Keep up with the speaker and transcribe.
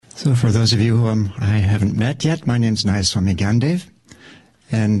So for those of you whom I haven't met yet, my name's Nayaswami Gyandev,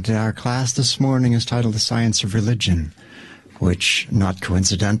 and our class this morning is titled The Science of Religion, which, not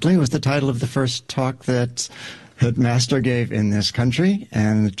coincidentally, was the title of the first talk that Master gave in this country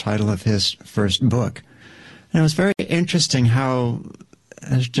and the title of his first book. And it was very interesting how,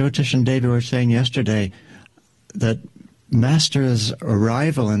 as Jyotish and Devi were saying yesterday, that Master's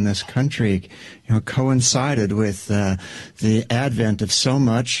arrival in this country, coincided with the advent of so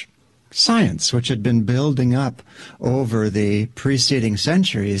much science, which had been building up over the preceding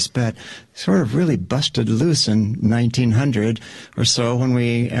centuries, but sort of really busted loose in 1900 or so when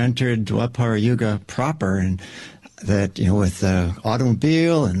we entered Dwapara Yuga proper, and that with the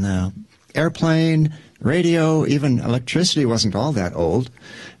automobile and the airplane, radio, even electricity wasn't all that old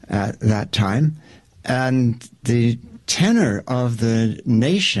at that time, and the tenor of the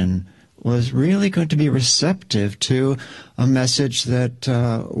nation was really going to be receptive to a message that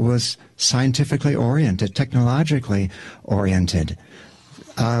was scientifically oriented, technologically oriented.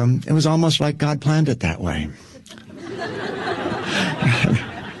 It was almost like God planned it that way.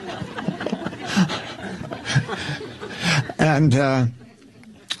 And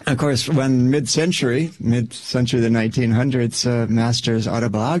of course, when mid-century, the 1900s, Master's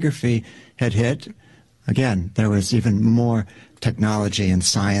autobiography had hit, again, there was even more technology and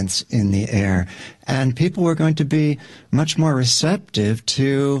science in the air. And people were going to be much more receptive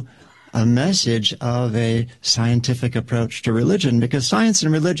to a message of a scientific approach to religion, because science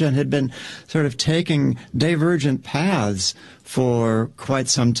and religion had been sort of taking divergent paths for quite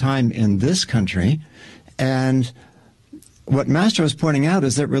some time in this country. And what Master was pointing out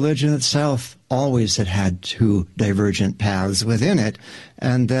is that religion itself always had two divergent paths within it,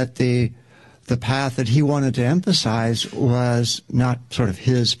 and that the path that he wanted to emphasize was not sort of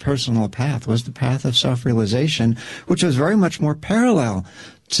his personal path, was the path of self-realization, which was very much more parallel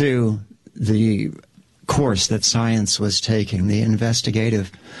to the course that science was taking, the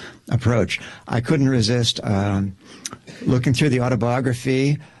investigative approach. I couldn't resist looking through the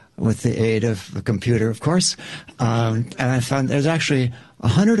autobiography with the aid of the computer, of course, and I found there's actually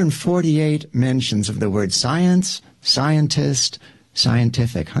 148 mentions of the word science, scientist,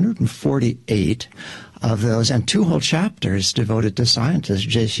 scientific, 148 of those, and 2 whole chapters devoted to scientists,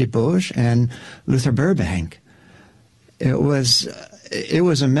 J.C. Bose and Luther Burbank. It was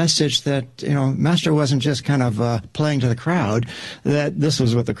a message that, Master wasn't just kind of playing to the crowd, that this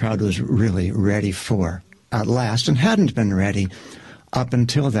was what the crowd was really ready for at last, and hadn't been ready up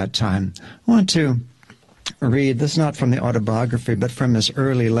until that time. I want to read, this is not from the autobiography, but from his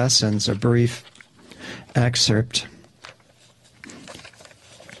early lessons, a brief excerpt.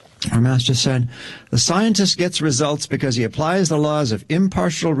 Our Master said, "The scientist gets results because he applies the laws of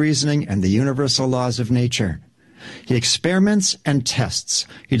impartial reasoning and the universal laws of nature. He experiments and tests.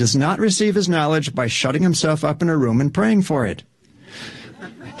 He does not receive his knowledge by shutting himself up in a room and praying for it.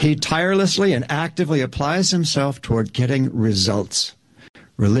 He tirelessly and actively applies himself toward getting results.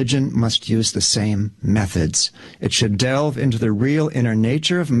 Religion must use the same methods. It should delve into the real inner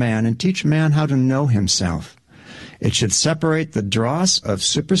nature of man and teach man how to know himself. It should separate the dross of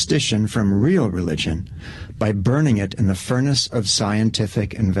superstition from real religion by burning it in the furnace of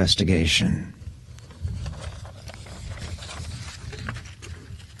scientific investigation."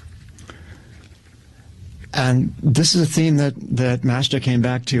 And this is a theme that Master came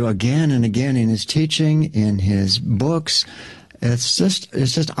back to again and again in his teaching, in his books. It's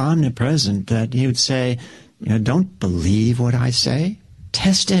just omnipresent that he would say, don't believe what I say,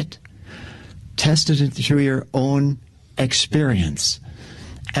 test it. Test it through your own experience.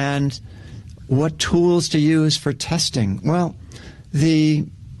 And what tools to use for testing? Well, the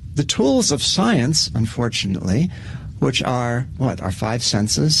tools of science, unfortunately, which are, our 5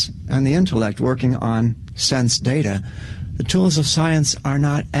 senses and the intellect working on sense data, the tools of science are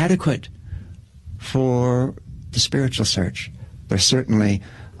not adequate for the spiritual search. They're certainly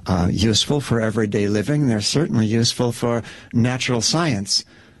useful for everyday living. They're certainly useful for natural science.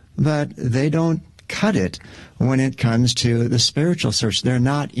 But they don't cut it when it comes to the spiritual search. They're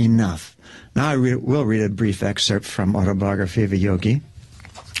not enough. Now I will read a brief excerpt from Autobiography of a Yogi.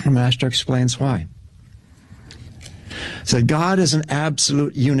 The Master explains why. So God is an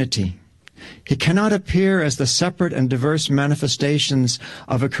absolute unity. He cannot appear as the separate and diverse manifestations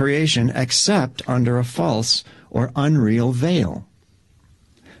of a creation except under a false or unreal veil.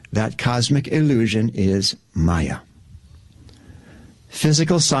 That cosmic illusion is Maya.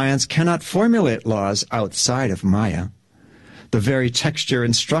 Physical science cannot formulate laws outside of Maya, the very texture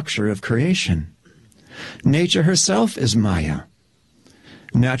and structure of creation. Nature herself is Maya.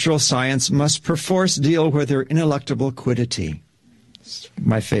 Natural science must perforce deal with her ineluctable quiddity. It's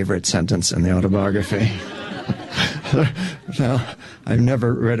my favorite sentence in the autobiography. Now, I've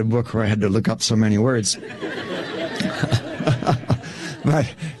never read a book where I had to look up so many words.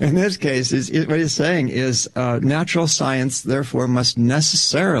 But in this case, what he's saying is natural science, therefore, must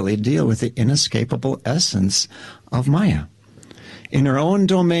necessarily deal with the inescapable essence of Maya. In her own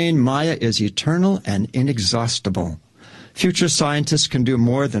domain, Maya is eternal and inexhaustible. Future scientists can do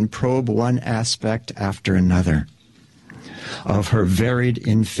more than probe one aspect after another of her varied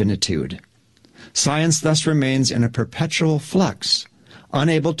infinitude. Science thus remains in a perpetual flux,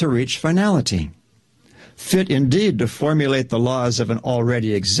 unable to reach finality. Fit indeed to formulate the laws of an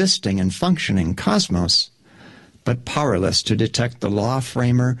already existing and functioning cosmos, but powerless to detect the law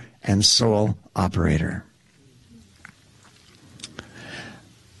framer and sole operator.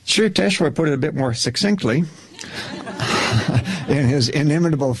 Sri Yukteswar put it a bit more succinctly in his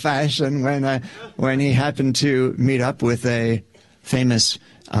inimitable fashion when he happened to meet up with a famous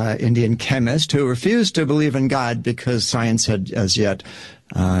Indian chemist who refused to believe in God because science had as yet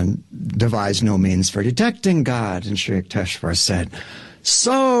devised no means for detecting God. And Sri Yukteswar said,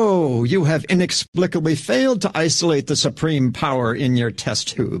 "So, you have inexplicably failed to isolate the supreme power in your test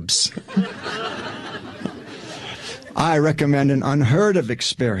tubes. I recommend an unheard of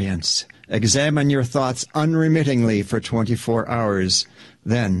experience. Examine your thoughts unremittingly for 24 hours.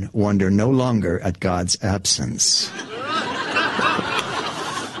 Then wonder no longer at God's absence."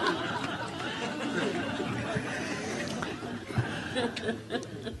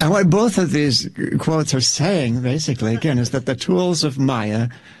 And what both of these quotes are saying, basically, again, is that the tools of Maya,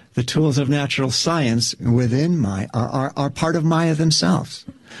 the tools of natural science within Maya, are part of Maya themselves.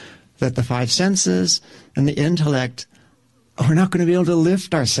 That the five senses and the intellect, we're not going to be able to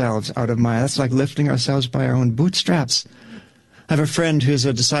lift ourselves out of Maya. That's like lifting ourselves by our own bootstraps. I have a friend who's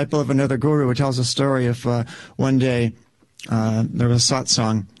a disciple of another guru who tells a story of one day there was a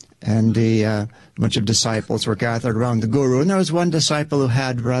satsang, and a bunch of disciples were gathered around the guru, and there was one disciple who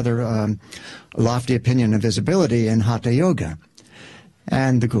had rather a lofty opinion of his ability in Hatha Yoga.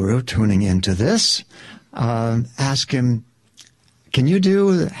 And the guru, tuning into this, asked him, "Can you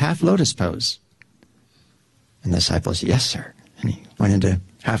do the half lotus pose?" And the disciple said, "Yes, sir." And he went into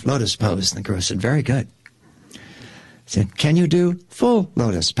half lotus pose, and the guru said, "Very good." He said, "Can you do full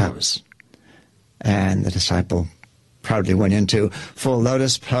lotus pose?" And the disciple proudly went into full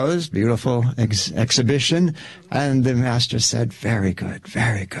lotus pose, beautiful exhibition, and the master said, "Very good,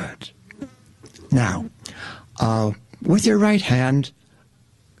 very good. Now, with your right hand,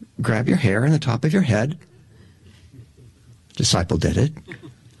 grab your hair in the top of your head." Disciple did it.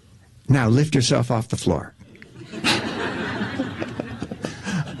 "Now lift yourself off the floor."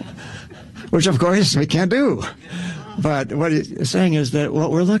 Which, of course, we can't do. But what he's saying is that what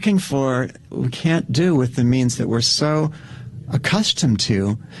we're looking for, we can't do with the means that we're so accustomed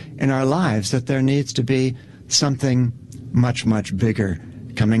to in our lives, that there needs to be something much, much bigger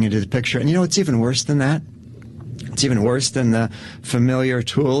coming into the picture. And you know, it's even worse than that. It's even worse than the familiar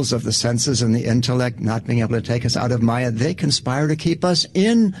tools of the senses and the intellect not being able to take us out of Maya. They conspire to keep us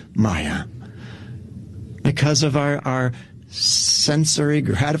in Maya because of our sensory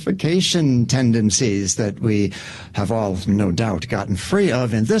gratification tendencies that we have all no doubt gotten free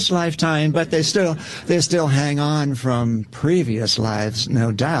of in this lifetime, but they still hang on from previous lives,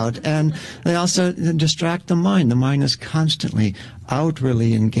 no doubt, and they also distract the mind. The mind is constantly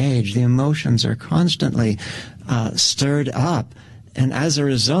outwardly engaged. The emotions are constantly stirred up, and as a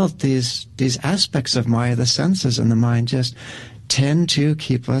result, these aspects of Maya, the senses and the mind, just tend to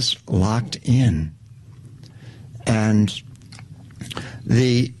keep us locked in. And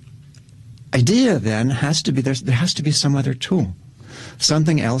the idea then has to be there has to be some other tool,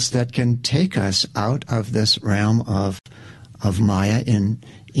 something else that can take us out of this realm of Maya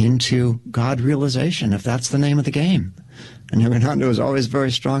into God realization, if that's the name of the game. And Yogananda was always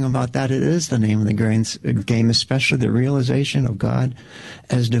very strong about that. It is the name of the game, especially the realization of God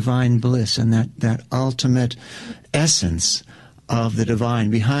as divine bliss and that ultimate essence of the divine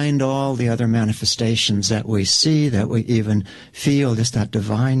behind all the other manifestations that we see, that we even feel, just that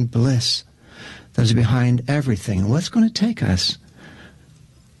divine bliss that is behind everything. What's going to take us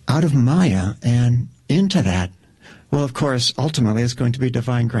out of Maya and into that? Well, of course, ultimately it's going to be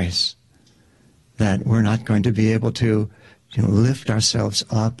divine grace, that we're not going to be able to lift ourselves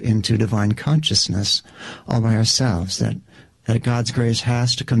up into divine consciousness all by ourselves, that God's grace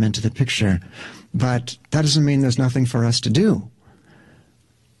has to come into the picture. But that doesn't mean there's nothing for us to do.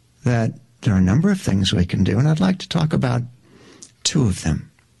 That there are a number of things we can do, and I'd like to talk about two of them.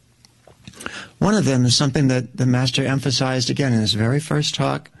 One of them is something that the Master emphasized again in his very first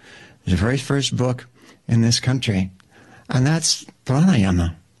talk, his very first book in this country, And that's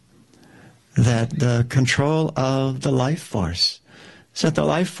pranayama, that the control of the life force. So that the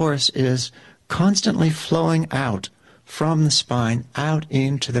life force is constantly flowing out from the spine, out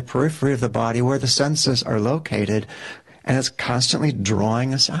into the periphery of the body where the senses are located, and it's constantly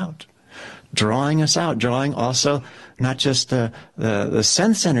drawing us out. Drawing also not just the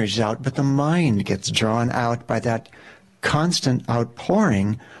sense energies out, but the mind gets drawn out by that constant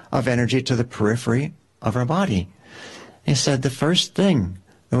outpouring of energy to the periphery of our body. He said the first thing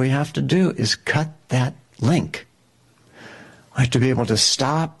that we have to do is cut that link. We have to be able to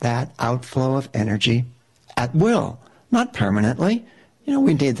stop that outflow of energy at will, not permanently. You know,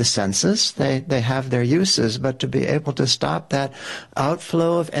 we need the senses. They have their uses, but to be able to stop that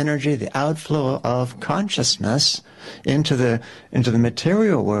outflow of energy, the outflow of consciousness into the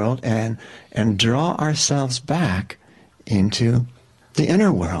material world and draw ourselves back into the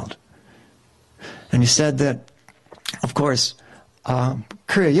inner world. And he said that, of course,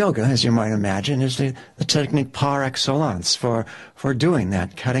 Kriya Yoga, as you might imagine, is the technique par excellence for doing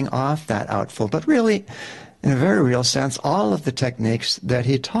that, cutting off that outflow. But really, in a very real sense, all of the techniques that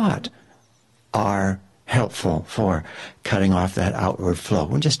he taught are helpful for cutting off that outward flow.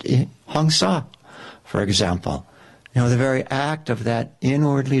 Well, just Hong Sa, for example. You know, the very act of that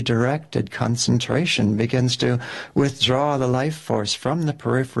inwardly directed concentration begins to withdraw the life force from the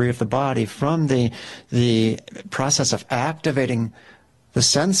periphery of the body, from the process of activating the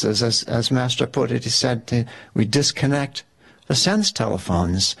senses. As Master put it, he said, we disconnect the sense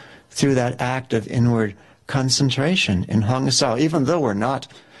telephones through that act of inward concentration in Hong Sa. Even though we're not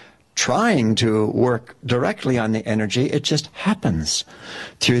trying to work directly on the energy, it just happens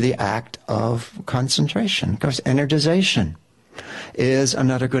through the act of concentration. Of course, energization is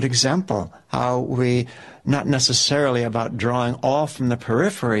another good example, how we, not necessarily about drawing all from the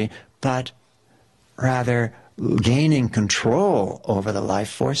periphery, but rather gaining control over the life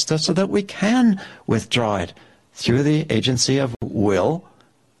force so that we can withdraw it through the agency of will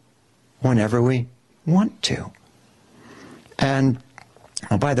whenever we want to. And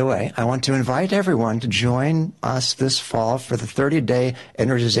oh, by the way, I want to invite everyone to join us this fall for the 30-day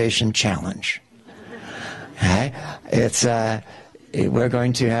energization challenge. Okay? We're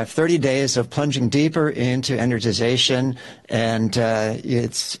going to have 30 days of plunging deeper into energization, and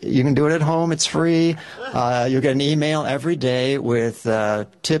you can do it at home. It's free. You'll get an email every day with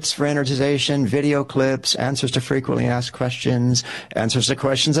tips for energization, video clips, answers to frequently asked questions, answers to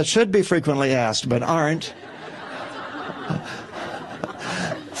questions that should be frequently asked but aren't.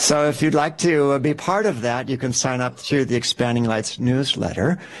 So if you'd like to be part of that, you can sign up through the Expanding Lights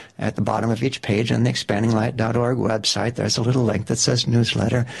newsletter. At the bottom of each page on the expandinglight.org website, there's a little link that says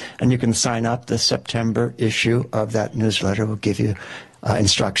newsletter, and you can sign up. The September issue of that newsletter will give you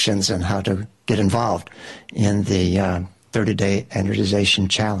instructions on how to get involved in the 30-day energization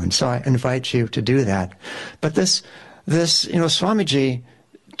challenge. So I invite you to do that. But this, Swamiji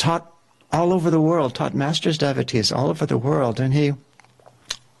taught all over the world, taught masters, devotees all over the world, and I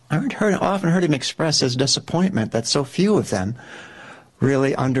often heard him express his disappointment that so few of them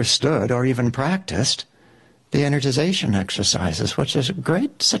really understood or even practiced the energization exercises, which is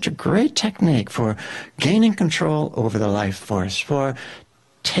such a great technique for gaining control over the life force, for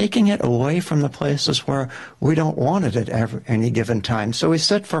taking it away from the places where we don't want it at any given time. So we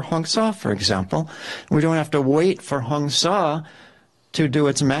sit for Hong Sa, for example. We don't have to wait for Hong Sa to do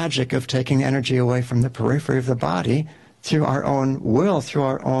its magic of taking energy away from the periphery of the body. Through our own will, through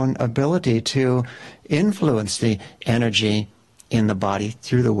our own ability to influence the energy in the body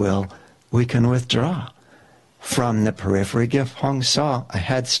through the will, we can withdraw from the periphery, give Hong Sa a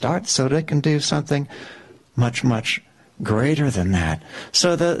head start so they can do something much, much greater than that.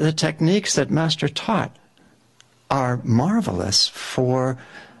 So the techniques that Master taught are marvelous for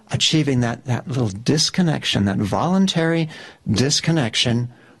achieving that little disconnection, that voluntary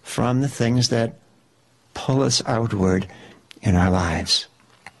disconnection from the things that pull us outward in our lives.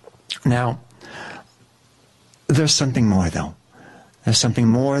 Now, there's something more, though. There's something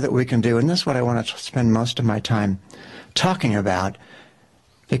more that we can do, and this is what I want to spend most of my time talking about,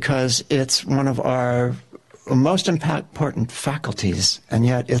 because it's one of our most important faculties, and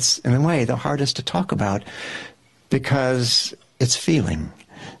yet it's, in a way, the hardest to talk about, because it's feeling.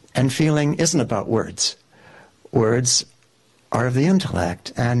 And feeling isn't about words. Words are of the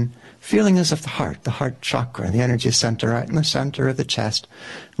intellect, and feeling is of the heart chakra, the energy center right in the center of the chest,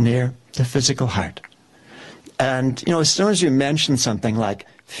 near the physical heart. And, as soon as you mention something like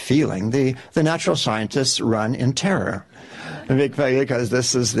feeling, the natural scientists run in terror. Because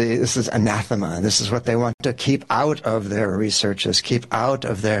this is anathema. This is what they want to keep out of their researches, keep out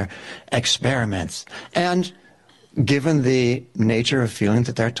of their experiments. And given the nature of feeling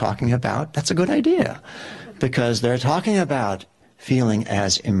that they're talking about, that's a good idea, because they're talking about feeling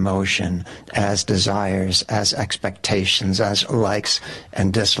as emotion, as desires, as expectations, as likes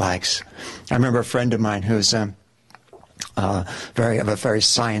and dislikes. I remember a friend of mine who's of a very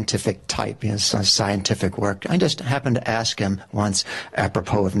scientific type. He has scientific work. I just happened to ask him once,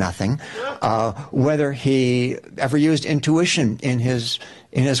 apropos of nothing, whether he ever used intuition in his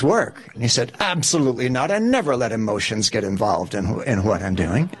work. And he said, absolutely not. I never let emotions get involved in what I'm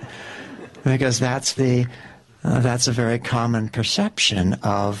doing, because that's a very common perception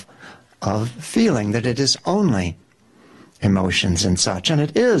of feeling, that it is only emotions and such, and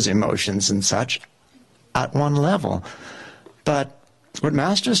it is emotions and such at one level. But what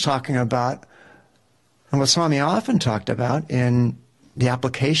Master's talking about, and what Swami often talked about in the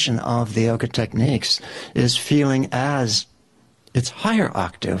application of the yoga techniques, is feeling as its higher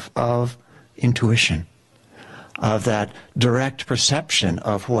octave of intuition, of that direct perception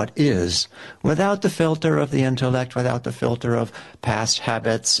of what is, without the filter of the intellect, without the filter of past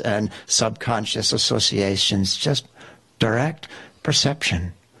habits and subconscious associations, just direct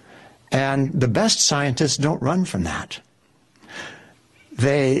perception. And the best scientists don't run from that.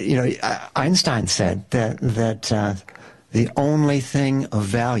 Einstein said that the only thing of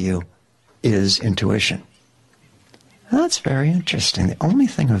value is intuition. That's very interesting. The only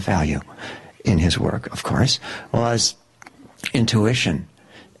thing of value in his work, of course, was intuition.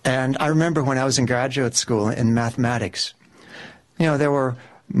 And I remember when I was in graduate school in mathematics,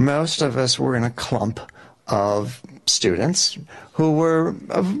 most of us were in a clump of students who were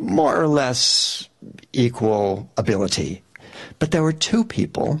of more or less equal ability. But there were two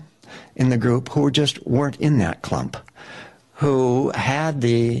people in the group who weren't in that clump, who had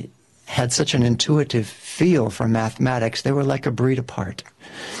such an intuitive feel for mathematics. They were like a breed apart.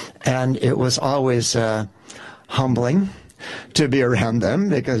 And it was always humbling to be around them,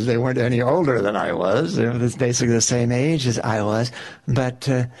 because they weren't any older than I was. They were basically the same age as I was. But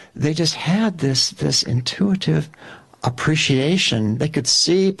they just had this intuitive appreciation. They could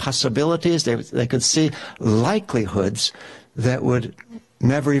see possibilities. They could see likelihoods that would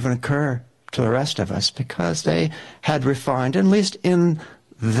never even occur to the rest of us, because they had refined, at least in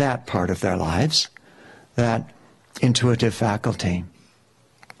that part of their lives, that intuitive faculty.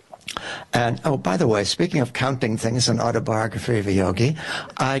 And, oh, by the way, speaking of counting things in Autobiography of a Yogi,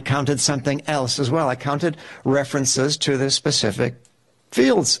 I counted something else as well. I counted references to the specific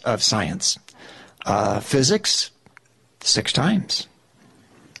fields of science. Physics, 6 times.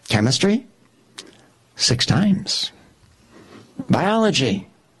 Chemistry, 6 times. Biology,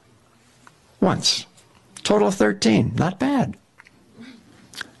 once. Total of 13. Not bad.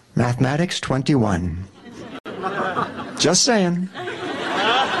 Mathematics, 21. Just saying.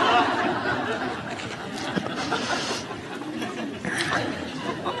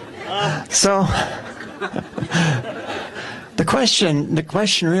 So the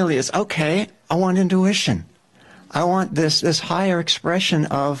question really is, okay, I want intuition. I want this higher expression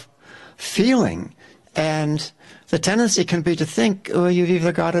of feeling. And the tendency can be to think, oh, you've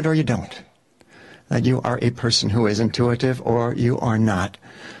either got it or you don't. That you are a person who is intuitive or you are not.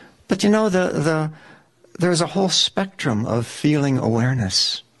 But there's a whole spectrum of feeling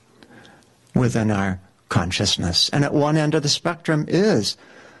awareness within our consciousness. And at one end of the spectrum is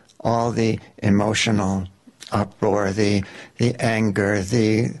all the emotional uproar, the anger,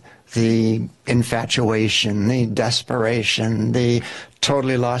 the infatuation, the desperation, the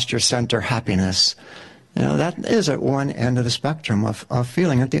totally lost your center happiness. That is at one end of the spectrum of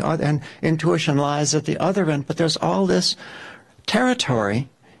feeling. At the other end, intuition lies at the other end, but there's all this territory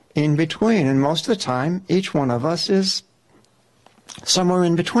in between. And most of the time, each one of us is somewhere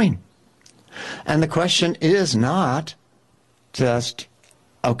in between. And the question is not just,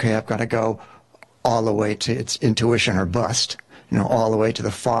 okay, I've got to go all the way to its intuition or bust, all the way to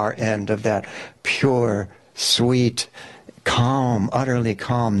the far end of that pure, sweet, calm, utterly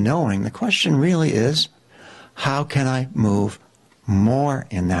calm knowing. The question really is, how can I move more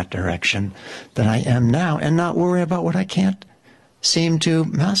in that direction than I am now and not worry about what I can't seem to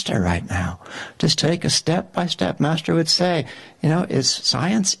master right now? Just take a step by step. Master would say,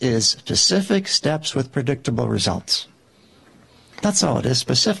 science is specific steps with predictable results. That's all it is,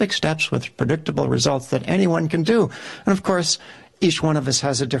 specific steps with predictable results that anyone can do. And of course, each one of us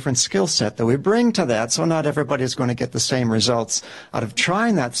has a different skill set that we bring to that, so not everybody's going to get the same results out of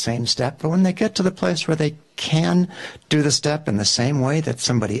trying that same step. But when they get to the place where they can do the step in the same way that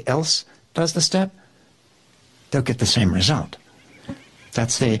somebody else does the step, they'll get the same result.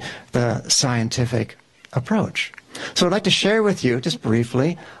 That's the scientific approach. So I'd like to share with you, just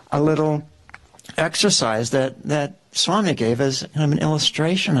briefly, a little exercise that Swami gave as kind of an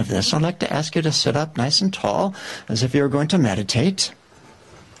illustration of this. So I'd like to ask you to sit up nice and tall, as if you were going to meditate.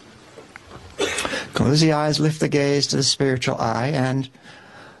 Close the eyes, lift the gaze to the spiritual eye, and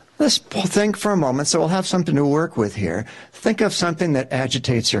let's think for a moment, so we'll have something to work with here. Think of something that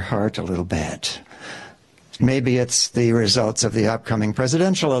agitates your heart a little bit. Maybe it's the results of the upcoming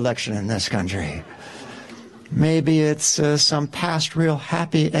presidential election in this country. Maybe it's some past real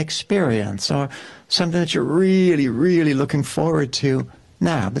happy experience, or something that you're really, really looking forward to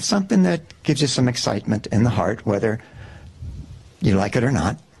now, but something that gives you some excitement in the heart, whether you like it or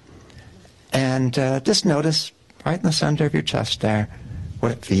not. And just notice right in the center of your chest there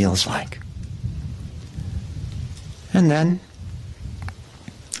what it feels like. And then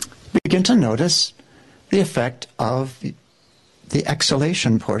begin to notice the effect of the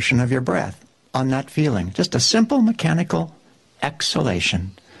exhalation portion of your breath on that feeling. Just a simple mechanical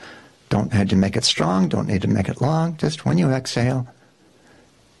exhalation. Don't need to make it strong, don't need to make it long. Just when you exhale,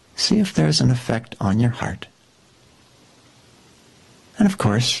 see if there's an effect on your heart. And of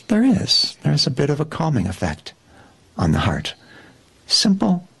course, there is. There's a bit of a calming effect on the heart.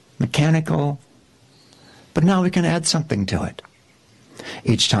 Simple, mechanical, but now we can add something to it.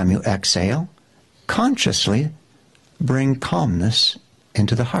 Each time you exhale, consciously bring calmness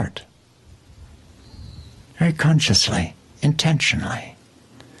into the heart. Very consciously, intentionally.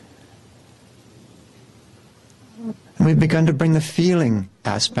 And we've begun to bring the feeling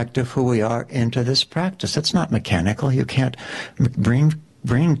aspect of who we are into this practice. It's not mechanical. You can't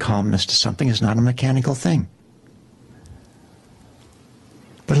bring calmness to something. It's not a mechanical thing.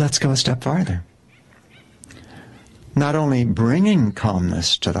 But let's go a step farther. Not only bringing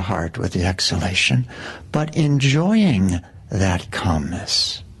calmness to the heart with the exhalation, but enjoying that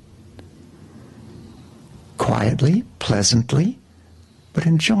calmness. Quietly, pleasantly, but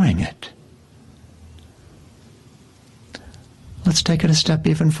enjoying it. Let's take it a step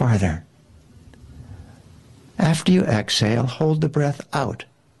even farther. After you exhale, hold the breath out,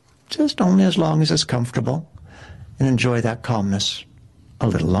 just only as long as it's comfortable, and enjoy that calmness a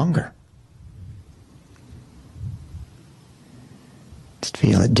little longer. Just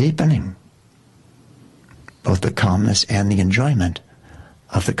feel it deepening, both the calmness and the enjoyment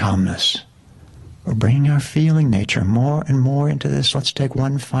of the calmness. We're bringing our feeling nature more and more into this. Let's take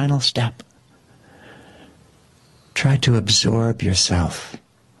one final step. Try to absorb yourself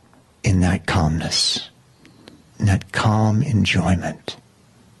in that calmness, in that calm enjoyment.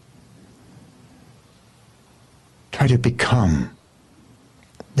 Try to become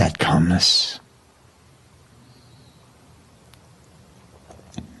that calmness.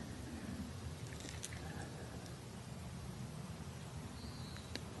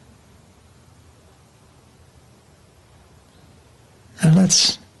 And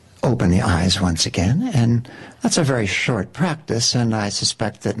let's open the eyes once again, and that's a very short practice, and I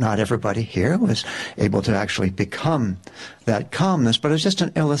suspect that not everybody here was able to actually become that calmness, but it's just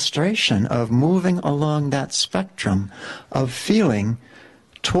an illustration of moving along that spectrum of feeling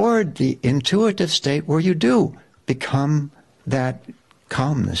toward the intuitive state where you do become that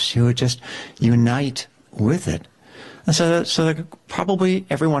calmness. You would just unite with it. And so probably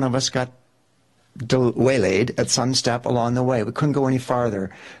every one of us got waylaid at some step along the way. We couldn't go any farther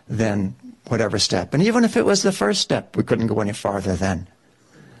than whatever step. And even if it was the first step, we couldn't go any farther then.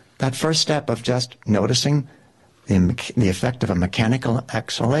 That first step of just noticing the effect of a mechanical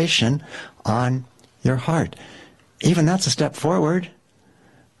exhalation on your heart. Even that's a step forward.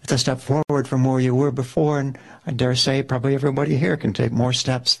 It's a step forward from where you were before, and I dare say probably everybody here can take more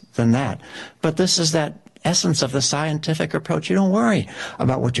steps than that. But this is that essence of the scientific approach. You don't worry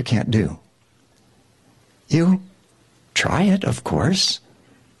about what you can't do. You try it, of course,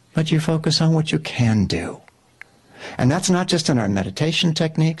 but you focus on what you can do. And that's not just in our meditation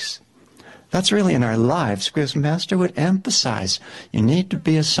techniques. That's really in our lives, because Master would emphasize you need to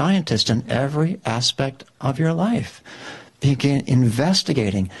be a scientist in every aspect of your life. Begin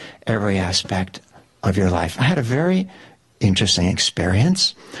investigating every aspect of your life. I had a very interesting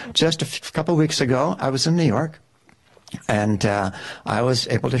experience. Just a couple weeks ago, I was in New York. And I was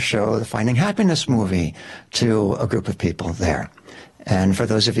able to show the Finding Happiness movie to a group of people there. And for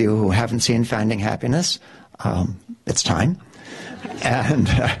those of you who haven't seen Finding Happiness, it's time.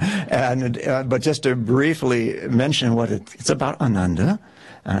 But just to briefly mention what it's about,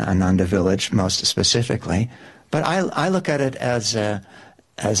 Ananda Village most specifically. But I look at it as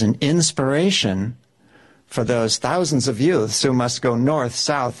an inspiration for those thousands of youths who must go north,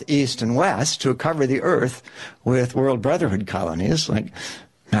 south, east, and west to cover the earth with World Brotherhood colonies, like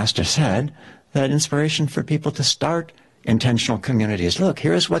Master said, that inspiration for people to start intentional communities. Look,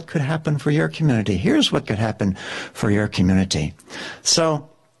 here's what could happen for your community. Here's what could happen for your community. So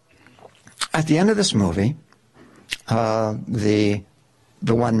at the end of this movie, the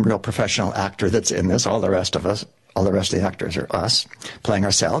one real professional actor that's in this, all the rest of the actors are us, playing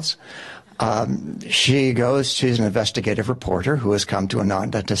ourselves. She's an investigative reporter who has come to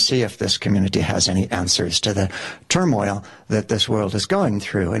Ananda to see if this community has any answers to the turmoil that this world is going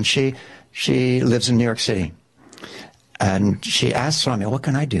through. And she lives in New York City. And she asks Swami, what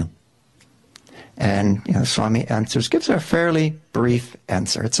can I do? And Swami gives her a fairly brief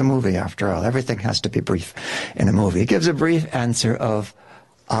answer. It's a movie after all. Everything has to be brief in a movie. He gives a brief answer of,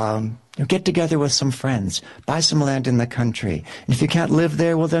 get together with some friends, buy some land in the country. And if you can't live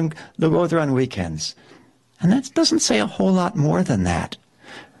there, well then they'll go there on weekends. And that doesn't say a whole lot more than that.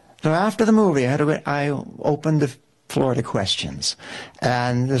 So after the movie, I opened the floor to questions.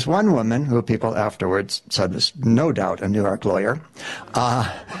 And this one woman, who people afterwards said was no doubt a New York lawyer,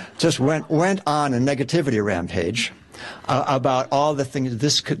 just went on a negativity rampage about all the things.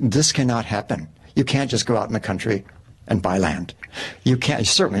 This cannot happen. You can't just go out in the country and buy land. You're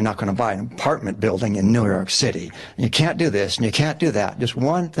certainly not going to buy an apartment building in New York City. You can't do this and you can't do that. Just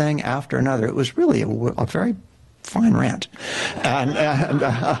one thing after another. It was really a very fine rant.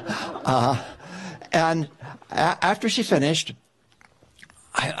 And after she finished,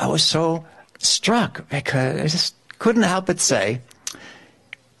 I was so struck because I just couldn't help but say,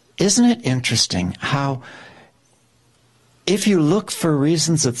 isn't it interesting how if you look for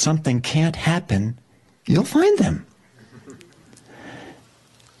reasons that something can't happen, you'll find them.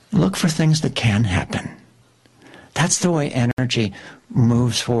 Look for things that can happen. That's the way energy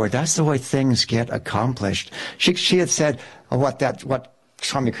moves forward. That's the way things get accomplished. She had said what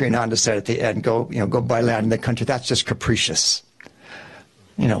Swami Kriyananda said at the end, go buy land in the country. That's just capricious,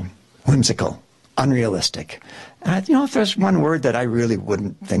 whimsical, unrealistic. And if there's one word that I really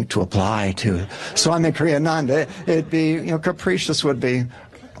wouldn't think to apply to Swami Kriyananda, it'd be, capricious would be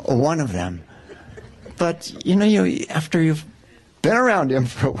one of them. But after you've been around him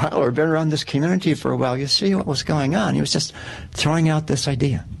for a while, or been around this community for a while, you see what was going on. He was just throwing out this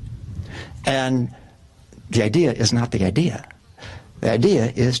idea. And the idea is not the idea. The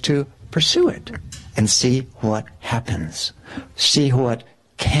idea is to pursue it and see what happens. See what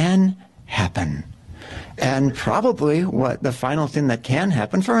can happen. And probably what the final thing that can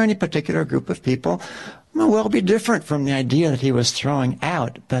happen for any particular group of people will be different from the idea that he was throwing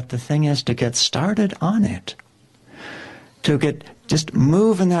out. But the thing is to get started on it. Just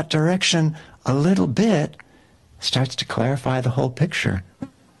move in that direction a little bit starts to clarify the whole picture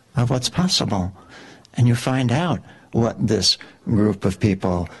of what's possible. And you find out what this group of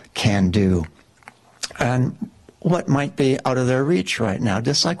people can do and what might be out of their reach right now,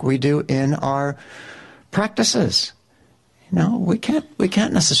 just like we do in our practices. We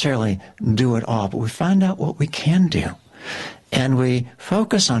can't necessarily do it all, but we find out what we can do. And we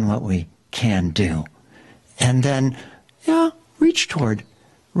focus on what we can do. And then reach toward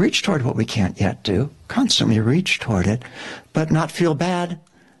what we can't yet do, constantly reach toward it, but not feel bad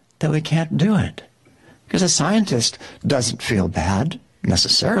that we can't do it. Because a scientist doesn't feel bad,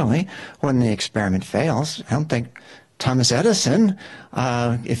 necessarily, when the experiment fails. I don't think Thomas Edison,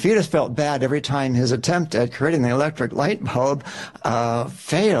 if he'd have felt bad every time his attempt at creating the electric light bulb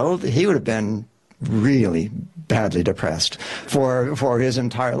failed, he would have been really badly depressed for his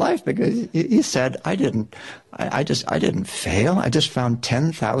entire life, because he said, I didn't fail. I just found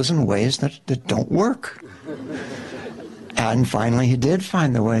 10,000 ways that don't work. And finally he did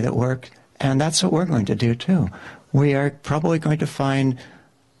find the way that worked, and that's what we're going to do too. We are probably going to find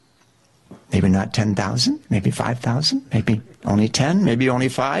maybe not 10,000, maybe 5,000, maybe only 10, maybe only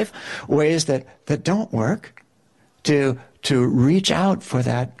 5 ways that don't work, to reach out for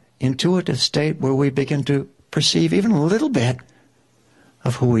that intuitive state where we begin to perceive even a little bit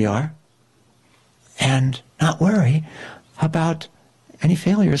of who we are and not worry about any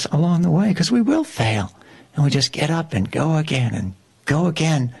failures along the way, because we will fail. And we just get up and go again and go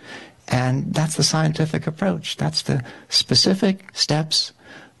again. And that's the scientific approach. That's the specific steps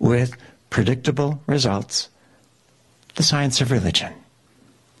with predictable results. The science of religion.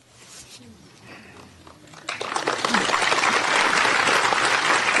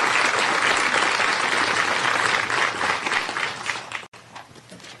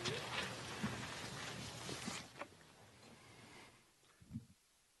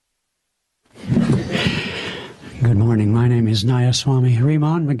 Good morning. My name is Nayaswami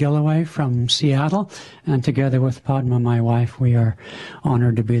Hriman McGilloway from Seattle, and together with Padma, my wife, we are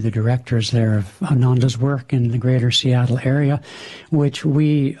honored to be the directors there of Ananda's work in the greater Seattle area, which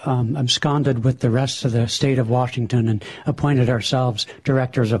we absconded with the rest of the state of Washington and appointed ourselves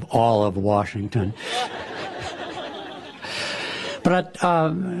directors of all of Washington. But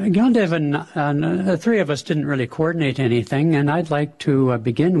Gyandev and the three of us didn't really coordinate anything, and I'd like to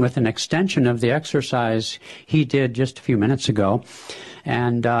begin with an extension of the exercise he did just a few minutes ago.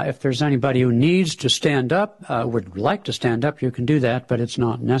 And if there's anybody who needs to stand up, would like to stand up, you can do that, but it's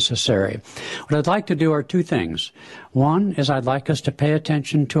not necessary. What I'd like to do are two things. One is I'd like us to pay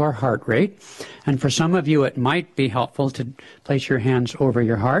attention to our heart rate, and for some of you it might be helpful to place your hands over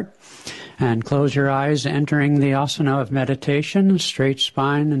your heart and close your eyes, entering the asana of meditation, straight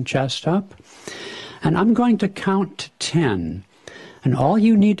spine and chest up. And I'm going to count to 10. And all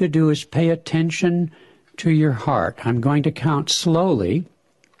you need to do is pay attention to your heart. I'm going to count slowly.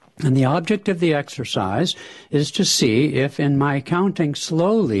 And the object of the exercise is to see if in my counting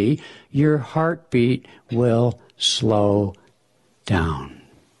slowly, your heartbeat will slow down.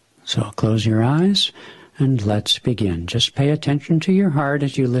 So close your eyes. And let's begin. Just pay attention to your heart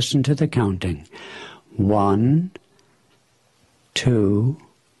as you listen to the counting. 1, 2,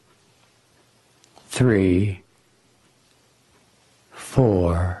 3,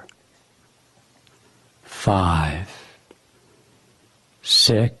 4, 5,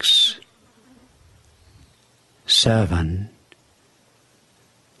 6, 7,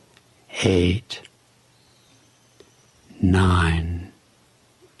 8, 9,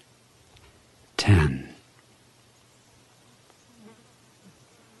 10.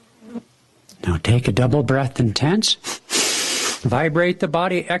 Now take a double breath and tense. Vibrate the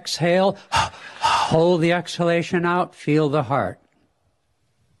body. Exhale. Hold the exhalation out. Feel the heart.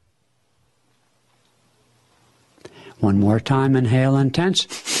 One more time. Inhale and tense.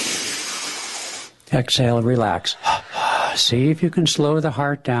 Exhale. Relax. See if you can slow the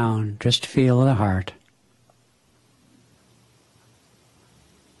heart down. Just feel the heart.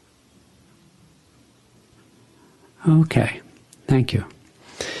 Okay. Thank you.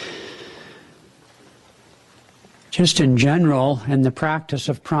 Just in general, in the practice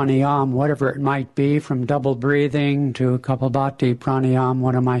of pranayama, whatever it might be, from double breathing to Kapalbhati pranayama,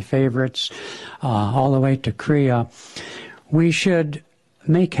 one of my favorites, all the way to Kriya, we should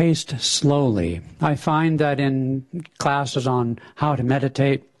make haste slowly. I find that in classes on how to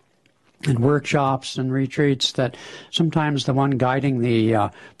meditate and workshops and retreats that sometimes the one guiding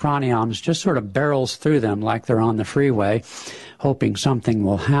the pranayams just sort of barrels through them like they're on the freeway, hoping something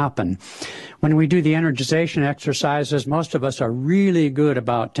will happen. When we do the energization exercises, most of us are really good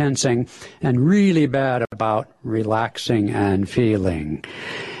about tensing and really bad about relaxing and feeling.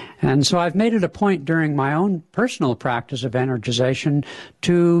 And so I've made it a point during my own personal practice of energization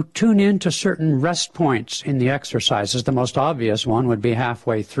to tune in to certain rest points in the exercises. The most obvious one would be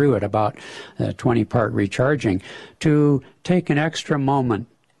halfway through it, about 20-part recharging, to take an extra moment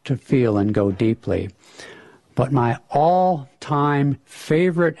to feel and go deeply. But my all-time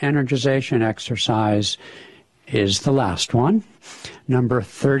favorite energization exercise is the last one, number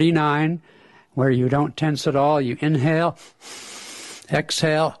 39, where you don't tense at all. You inhale,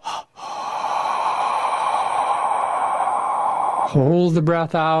 exhale, hold the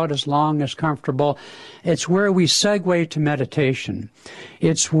breath out as long as comfortable. It's where we segue to meditation.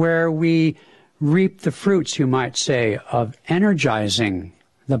 It's where we reap the fruits, you might say, of energizing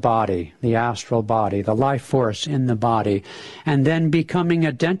the body, the astral body, the life force in the body, and then becoming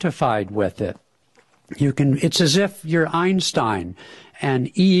identified with it. It's as if you're Einstein and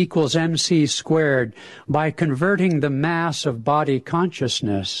E equals mc squared by converting the mass of body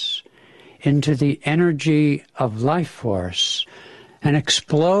consciousness into the energy of life force, an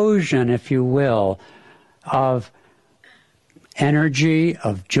explosion, if you will, of energy,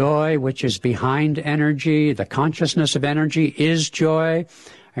 of joy, which is behind energy. The consciousness of energy is joy.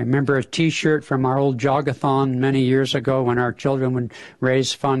 I remember a T-shirt from our old jogathon many years ago when our children would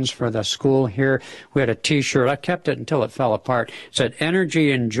raise funds for the school here. We had a T-shirt. I kept it until it fell apart. It said, "Energy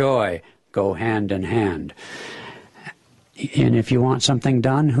and joy go hand in hand." And if you want something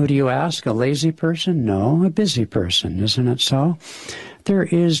done, who do you ask? A lazy person? No, a busy person. Isn't it so? There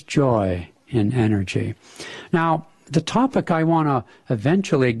is joy in energy. Now, the topic I want to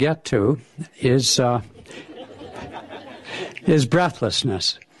eventually get to is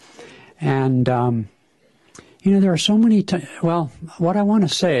breathlessness. And, there are so many what I want to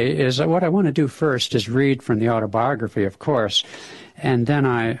say is, what I want to do first is read from the autobiography, of course, and then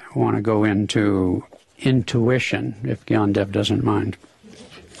I want to go into intuition, if Gyandev doesn't mind.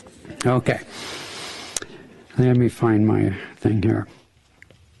 Okay. Let me find my thing here.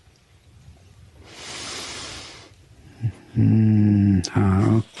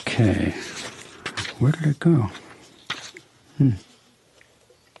 Okay. Where did it go?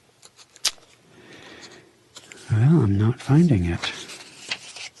 Well, I'm not finding it.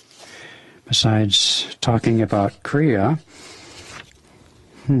 Besides talking about Kriya,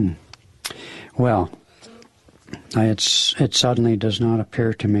 well, it suddenly does not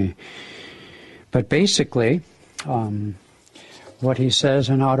appear to me. But basically, what he says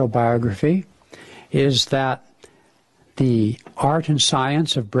in Autobiography is that the art and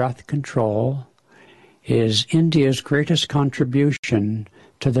science of breath control is India's greatest contribution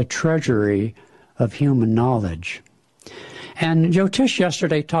to the treasury of human knowledge. And Jyotish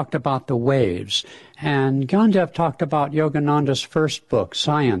yesterday talked about the waves, and Gyandev talked about Yogananda's first book,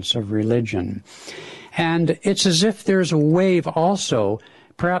 Science of Religion. And it's as if there's a wave also,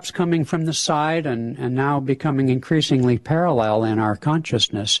 perhaps coming from the side and now becoming increasingly parallel in our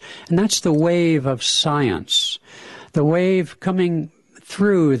consciousness, and that's the wave of science. The wave coming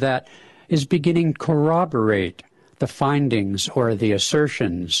through that is beginning to corroborate the findings or the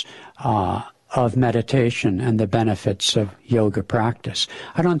assertions of meditation and the benefits of yoga practice.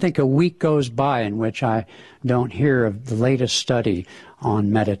 I don't think a week goes by in which I don't hear of the latest study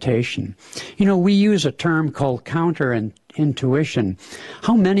on meditation. You know, we use a term called counterintuition.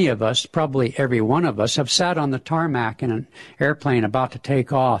 How many of us, probably every one of us, have sat on the tarmac in an airplane about to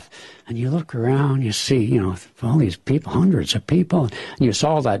take off, and you look around, you see, you know, all these people, hundreds of people, and you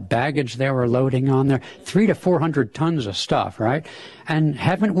saw all that baggage they were loading on there, 300 to 400 tons of stuff, right? And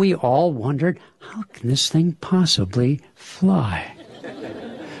haven't we all wondered, how can this thing possibly fly?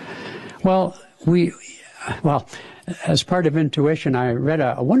 Well, as part of intuition, I read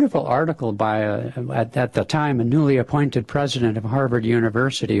a wonderful article by, at the time, a newly appointed president of Harvard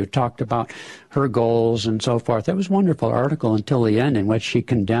University who talked about her goals and so forth. It was a wonderful article until the end in which she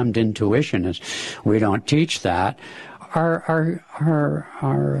condemned intuition as, we don't teach that.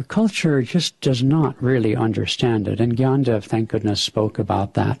 Our culture just does not really understand it, and Gyandev, thank goodness, spoke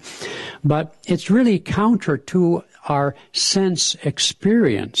about that. But it's really counter to our sense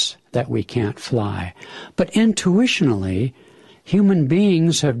experience that we can't fly. But intuitionally, human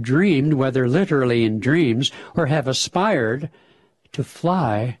beings have dreamed, whether literally in dreams or have aspired, to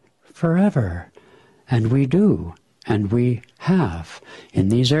fly forever. And we do. And we have in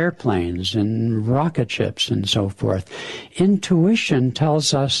these airplanes, in rocket ships and so forth. Intuition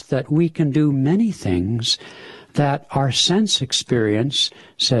tells us that we can do many things that our sense experience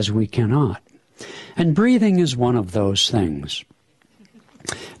says we cannot. And breathing is one of those things.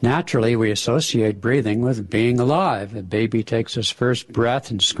 Naturally, we associate breathing with being alive. A baby takes his first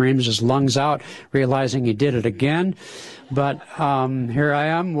breath and screams his lungs out, realizing he did it again. But here I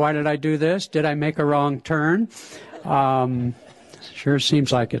am. Why did I do this? Did I make a wrong turn? Sure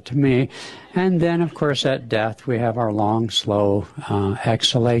seems like it to me. And then, of course, at death, we have our long, slow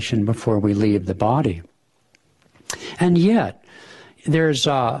exhalation before we leave the body. And yet, there's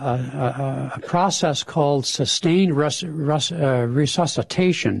a process called sustained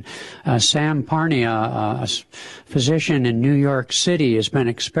resuscitation. Sam Parnia, a physician in New York City, has been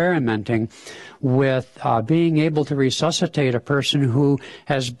experimenting with being able to resuscitate a person who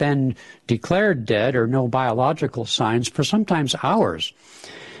has been declared dead or no biological signs for sometimes hours,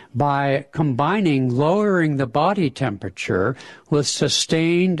 by combining lowering the body temperature with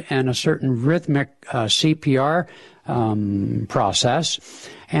sustained and a certain rhythmic CPR process,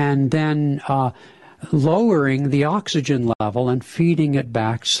 and then lowering the oxygen level and feeding it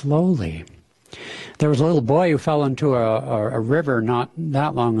back slowly. There was a little boy who fell into a river not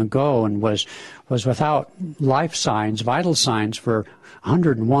that long ago and was without life signs, vital signs, for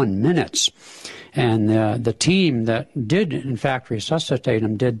 101 minutes. And the team that did, in fact, resuscitate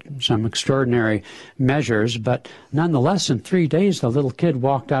him did some extraordinary measures, but nonetheless, in 3 days, the little kid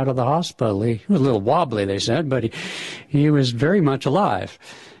walked out of the hospital. He was a little wobbly, they said, but he was very much alive.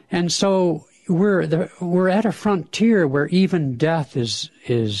 And so we're at a frontier where even death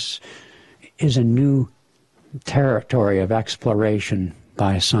is a new territory of exploration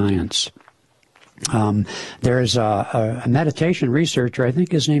by science. There's a meditation researcher, I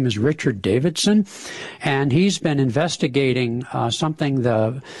think his name is Richard Davidson, and he's been investigating something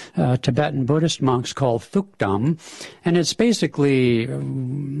the Tibetan Buddhist monks call Thukdam, and it's basically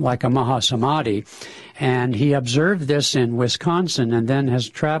like a Mahasamadhi. And he observed this in Wisconsin and then has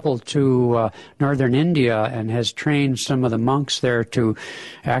traveled to northern India and has trained some of the monks there to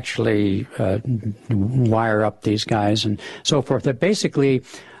actually wire up these guys and so forth. That basically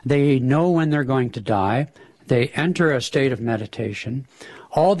they know when they're going to die. They enter a state of meditation.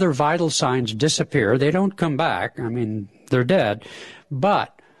 all their vital signs disappear. They don't come back. I mean, they're dead.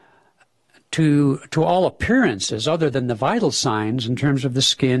 But to all appearances, other than the vital signs in terms of the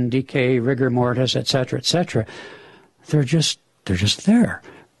skin, decay, rigor mortis, etc., they're just there.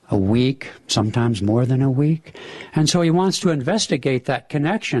 A week, sometimes more than a week. And so he wants to investigate that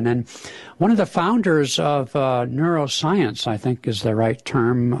connection. And one of the founders of neuroscience, I think is the right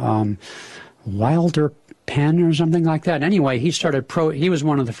term, Wilder Penn or something like that. Anyway, he was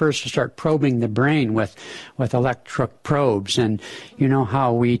one of the first to start probing the brain with electric probes. And you know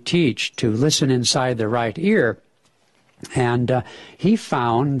how we teach to listen inside the right ear. And he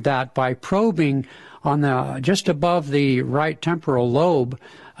found that by probing on just above the right temporal lobe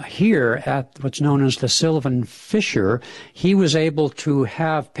here at what's known as the Sylvan fissure, he was able to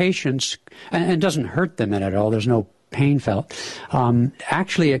have patients, and it doesn't hurt them at all, there's no pain felt,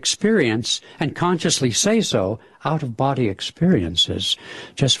 actually experience, and consciously say so, out-of-body experiences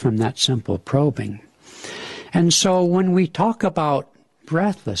just from that simple probing. And so when we talk about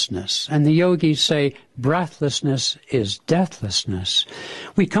breathlessness, and the yogis say breathlessness is deathlessness,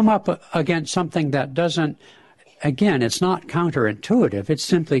 we come up against something that doesn't, again, it's not counterintuitive, it's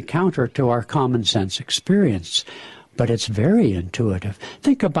simply counter to our common sense experience. But it's very intuitive.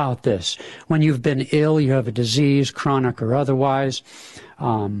 Think about this. When you've been ill, you have a disease, chronic or otherwise,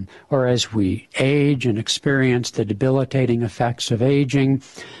 or as we age and experience the debilitating effects of aging,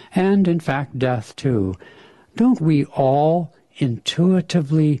 and in fact death too, don't we all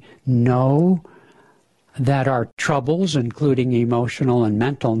intuitively know that our troubles, including emotional and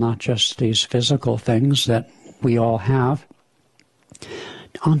mental, not just these physical things that we all have,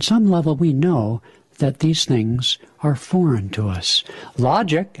 on some level we know that these things are foreign to us.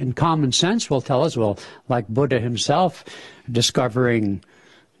 Logic and common sense will tell us, well, like Buddha himself, discovering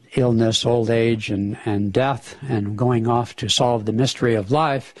illness, old age, and death, and going off to solve the mystery of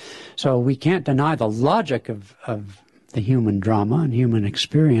life. So we can't deny the logic of the human drama and human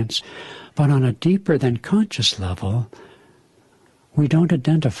experience, but on a deeper than conscious level, we don't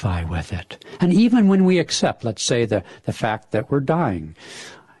identify with it. And even when we accept, let's say, the fact that we're dying,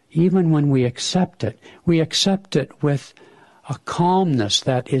 even when we accept it with a calmness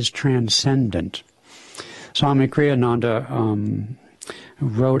that is transcendent. Swami Kriyananda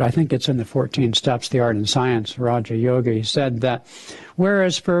wrote, I think it's in the 14 Steps, The Art and Science, Raja Yoga, he said that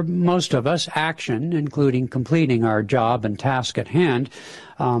whereas for most of us, action, including completing our job and task at hand,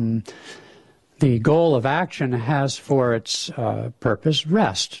 the goal of action has for its purpose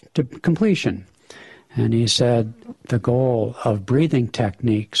rest, to completion. And he said the goal of breathing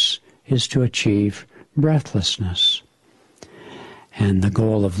techniques is to achieve breathlessness. And the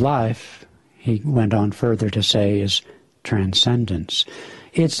goal of life, he went on further to say, is transcendence.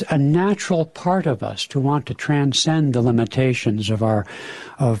 It's a natural part of us to want to transcend the limitations of our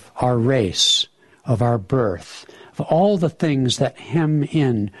race, of our birth, of all the things that hem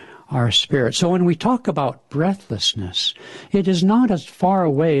in our spirit. So when we talk about breathlessness, it is not as far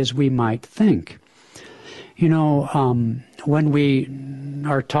away as we might think. You know, when we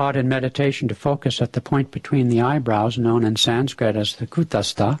are taught in meditation to focus at the point between the eyebrows, known in Sanskrit as the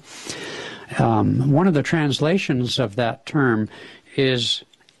kutastha, one of the translations of that term is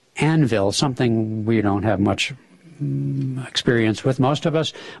anvil, something we don't have much experience with, most of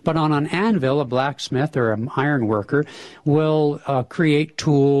us. But on an anvil, a blacksmith or an iron worker will create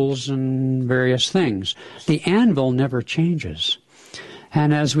tools and various things. The anvil never changes.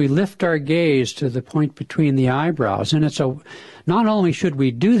 And as we lift our gaze to the point between the eyebrows, and not only should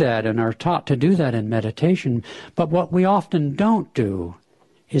we do that and are taught to do that in meditation, but what we often don't do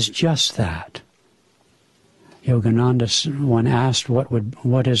is just that. Yogananda, when asked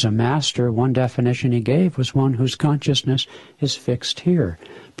what is a master, one definition he gave was one whose consciousness is fixed here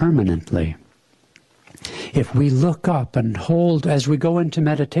permanently. If we look up and hold as we go into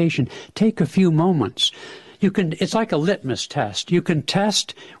meditation, take a few moments. It's like a litmus test. You can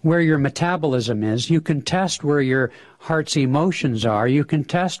test where your metabolism is. You can test where your heart's emotions are. You can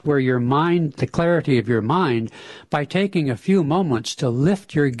test where your mind, the clarity of your mind, by taking a few moments to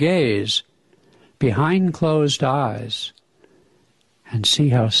lift your gaze behind closed eyes and see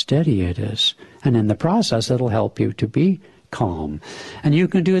how steady it is. And in the process, it'll help you to be calm. And you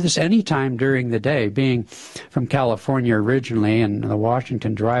can do this anytime during the day. Being from California originally, and the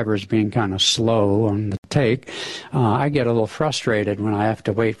Washington drivers being kind of slow on the take, I get a little frustrated when I have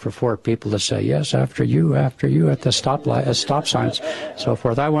to wait for 4 people to say, yes, after you, at the stop signs, so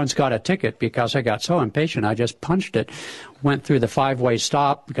forth. I once got a ticket because I got so impatient, I just punched it, went through the 5-way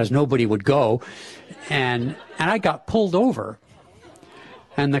stop because nobody would go, and I got pulled over.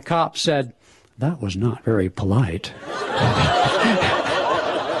 And the cop said, that was not very polite.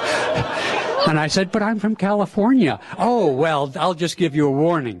 And I said, but I'm from California. Oh, well, I'll just give you a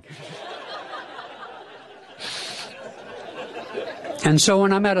warning. And so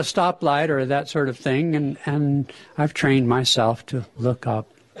when I'm at a stoplight or that sort of thing, and I've trained myself to look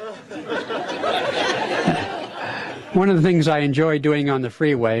up. One of the things I enjoy doing on the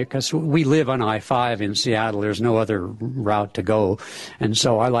freeway, because we live on I-5 in Seattle, there's no other route to go, and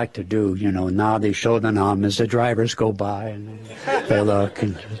so I like to do, Nadi Shodanam as the drivers go by, and they look,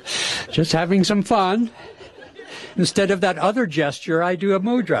 and just having some fun. Instead of that other gesture, I do a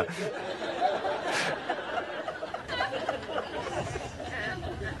mudra.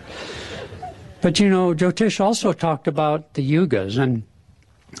 But Jyotish also talked about the yugas, and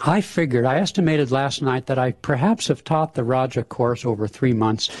I estimated last night that I perhaps have taught the Raja course over 3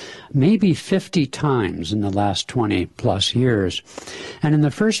 months, maybe 50 times in the last 20 plus years. And in the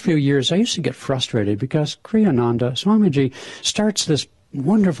first few years, I used to get frustrated because Kriyananda Swamiji starts this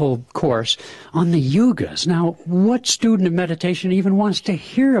wonderful course on the yugas. Now, what student of meditation even wants to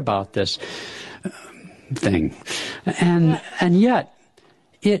hear about this thing? And yet,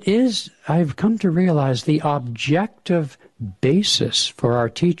 it is, I've come to realize, the objective basis for our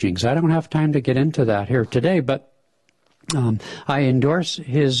teachings. I don't have time to get into that here today, but I endorse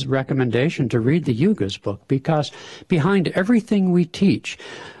his recommendation to read the Yugas book, because behind everything we teach,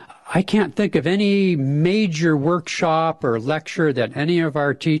 I can't think of any major workshop or lecture that any of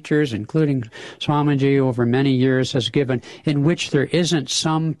our teachers, including Swamiji over many years, has given in which there isn't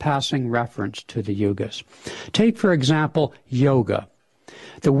some passing reference to the Yugas. Take, for example, yoga.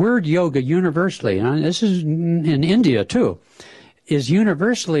 The word yoga universally, and this is in India too, is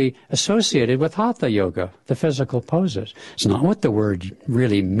universally associated with Hatha yoga, the physical poses. It's not what the word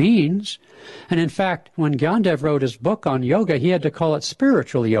really means. And in fact, when Gyandev wrote his book on yoga, he had to call it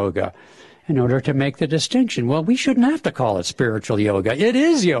spiritual yoga in order to make the distinction. Well, we shouldn't have to call it spiritual yoga. It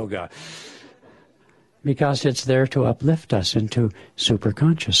is yoga, because it's there to uplift us into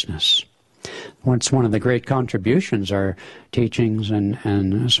superconsciousness. It's one of the great contributions, our teachings, and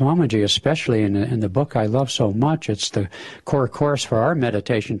Swamiji, especially in the book I love so much. It's the core course for our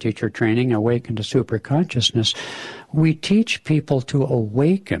meditation teacher training, Awaken to Superconsciousness. We teach people to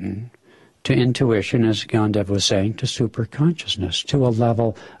awaken to intuition, as Gyandev was saying, to superconsciousness, to a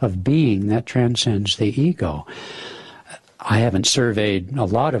level of being that transcends the ego. I haven't surveyed a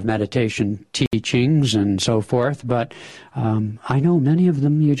lot of meditation teachings and so forth, but I know many of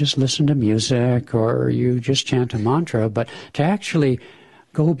them you just listen to music or you just chant a mantra, but to actually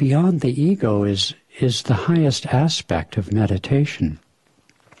go beyond the ego is the highest aspect of meditation.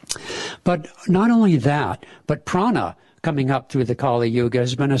 But not only that, but prana coming up through the Kali Yuga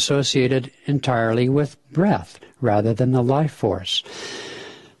has been associated entirely with breath rather than the life force.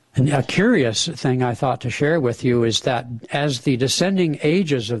 And a curious thing I thought to share with you is that as the descending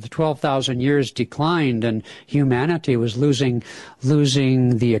ages of the 12,000 years declined and humanity was losing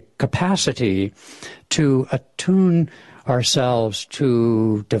the capacity to attune ourselves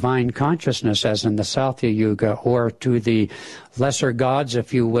to divine consciousness, as in the Sathya Yuga, or to the lesser gods,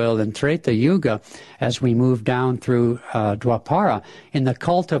 if you will, in Treta Yuga, as we move down through Dwapara. In the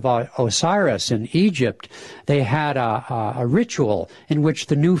cult of Osiris in Egypt, they had a ritual in which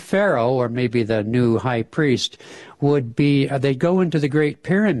the new pharaoh, or maybe the new high priest, would be, they'd go into the Great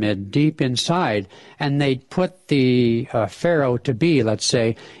Pyramid deep inside, and they'd put the pharaoh to be, let's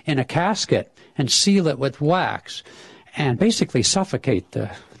say, in a casket and seal it with wax, and basically suffocate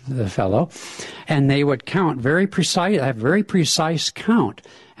the fellow. And they would count have very precise count,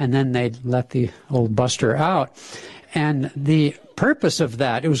 and then they'd let the old buster out. And the purpose of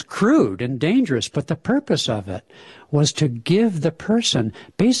that, it was crude and dangerous, but the purpose of it was to give the person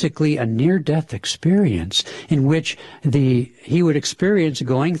basically a near-death experience in which he would experience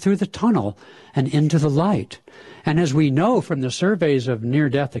going through the tunnel and into the light. And as we know from the surveys of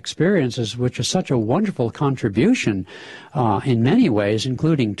near-death experiences, which is such a wonderful contribution in many ways,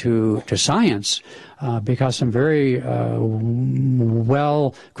 including to science, because some very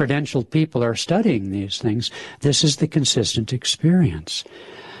well-credentialed people are studying these things, this is the consistent experience.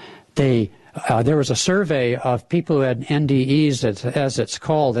 There was a survey of people who had NDEs, as it's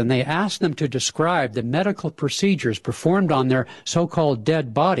called, and they asked them to describe the medical procedures performed on their so-called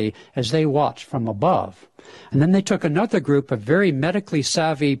dead body as they watched from above. And then they took another group of very medically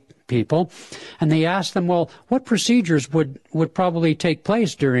savvy people, and they asked them, well, what procedures would probably take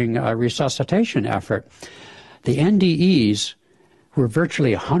place during a resuscitation effort? The NDEs were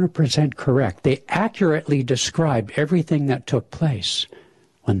virtually 100% correct. They accurately described everything that took place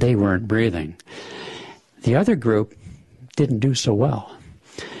when they weren't breathing. The other group didn't do so well.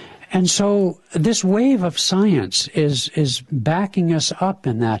 And so this wave of science is backing us up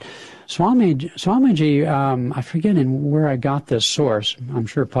in that. Swamiji, I forget where I got this source. I'm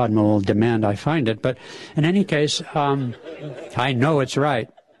sure Padma will demand I find it. But in any case, I know it's right.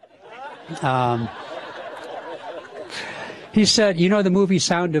 He said, you know the movie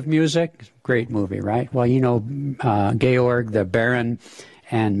Sound of Music? Great movie, right? Well, you know Georg, the Baron,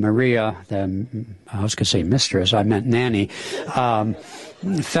 and Maria, I was going to say mistress, I meant nanny,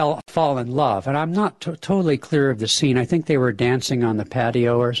 fall in love. And I'm not totally clear of the scene. I think they were dancing on the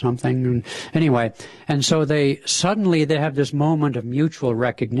patio or something. And anyway, and so they have this moment of mutual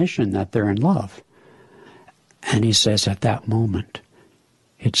recognition that they're in love. And he says at that moment,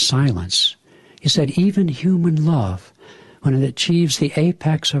 it's silence. He said, even human love, when it achieves the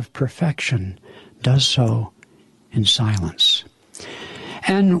apex of perfection, does so in silence.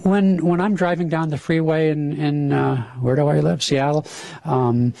 And when I'm driving down the freeway in where do I live? Seattle.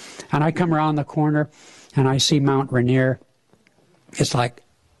 And I come around the corner and I see Mount Rainier, it's like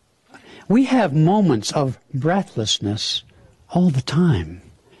we have moments of breathlessness all the time.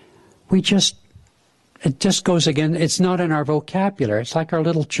 It just goes again, it's not in our vocabulary. It's like our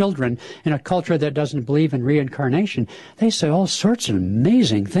little children in a culture that doesn't believe in reincarnation. They say all sorts of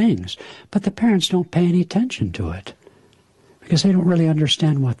amazing things, but the parents don't pay any attention to it because they don't really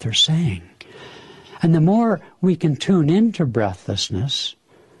understand what they're saying. And the more we can tune into breathlessness,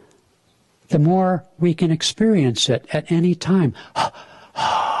 the more we can experience it at any time.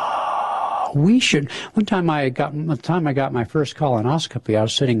 We should. One time I got my first colonoscopy, I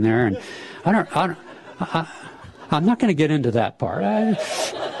was sitting there, and I'm not going to get into that part.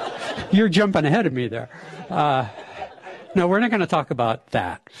 You're jumping ahead of me there. No, we're not going to talk about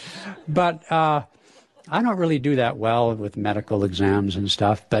that. But I don't really do that well with medical exams and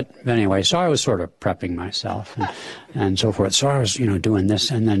stuff. But anyway, so I was sort of prepping myself and so forth. So I was, doing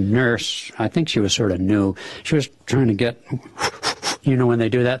this. And the nurse, I think she was sort of new. She was trying to get, when they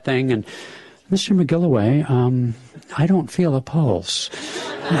do that thing. And Mr. McGilloway, I don't feel a pulse.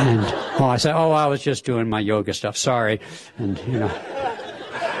 And I said, I was just doing my yoga stuff. Sorry. And,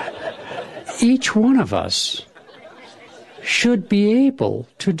 each one of us should be able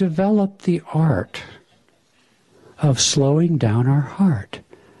to develop the art of slowing down our heart.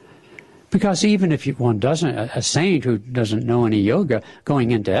 Because even if one doesn't, a saint who doesn't know any yoga, going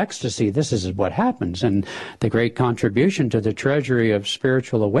into ecstasy, this is what happens. And the great contribution to the treasury of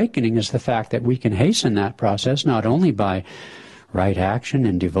spiritual awakening is the fact that we can hasten that process not only by right action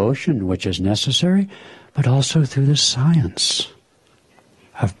and devotion, which is necessary, but also through the science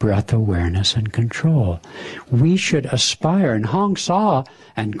of breath awareness and control. We should aspire, and Hong Sa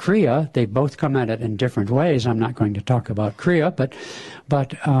and Kriya, they both come at it in different ways. I'm not going to talk about Kriya,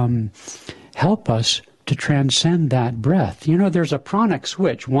 but help us to transcend that breath. There's a pranic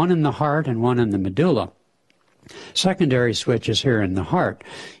switch, one in the heart and one in the medulla. Secondary switch is here in the heart,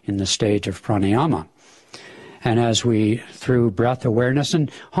 in the stage of pranayama. And as through breath awareness,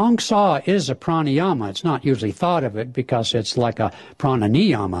 and Hong Sa is a pranayama. It's not usually thought of it because it's like a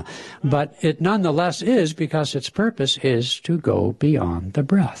prananiyama, but it nonetheless is because its purpose is to go beyond the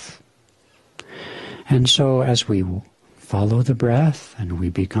breath. And so as we follow the breath and we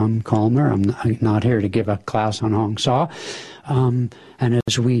become calmer, I'm not here to give a class on Hong Sa, and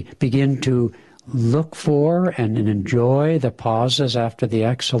as we begin to look for and enjoy the pauses after the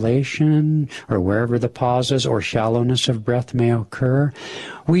exhalation, or wherever the pauses or shallowness of breath may occur.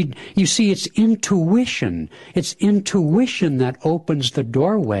 You see, it's intuition. It's intuition that opens the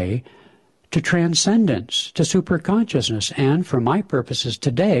doorway to transcendence, to superconsciousness, and, for my purposes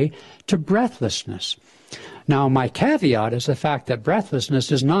today, to breathlessness. Now, my caveat is the fact that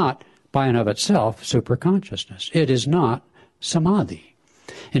breathlessness is not, by and of itself, superconsciousness. It is not samadhi.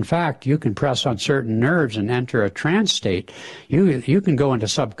 In fact, you can press on certain nerves and enter a trance state. You can go into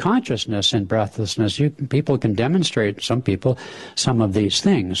subconsciousness and breathlessness. People can demonstrate, some people, some of these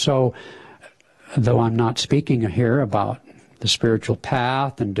things. So, though I'm not speaking here about the spiritual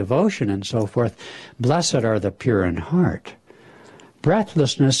path and devotion and so forth, blessed are the pure in heart.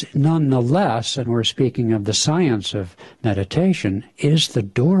 Breathlessness, nonetheless, and we're speaking of the science of meditation, is the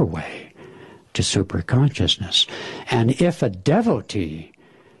doorway to superconsciousness. And if a devotee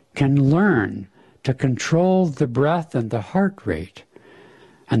can learn to control the breath and the heart rate,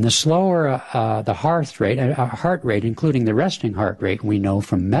 and the slower the heart rate, including the resting heart rate, we know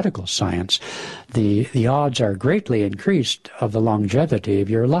from medical science, the odds are greatly increased of the longevity of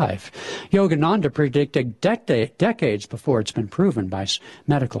your life. Yogananda predicted decades before it's been proven by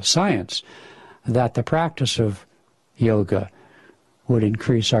medical science that the practice of yoga would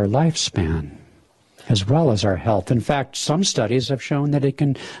increase our lifespan. as well as our health. In fact, some studies have shown that it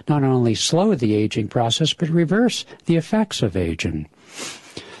can not only slow the aging process, but reverse the effects of aging.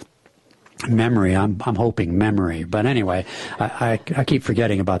 Memory, I'm hoping memory. But anyway, I keep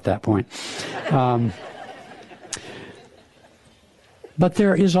forgetting about that point. But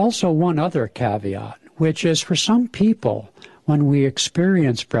there is also one other caveat, which is for some people, when we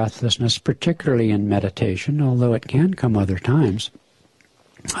experience breathlessness, particularly in meditation, although it can come other times,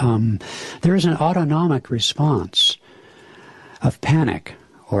 there is an autonomic response of panic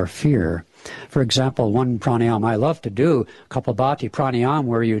or fear. For example, one pranayama I love to do, Kapalbhati pranayama,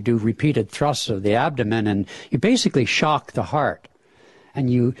 where you do repeated thrusts of the abdomen, and you basically shock the heart, and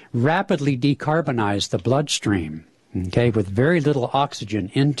you rapidly decarbonize the bloodstream, okay, with very little oxygen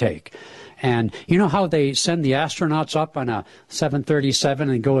intake. And you know how they send the astronauts up on a 737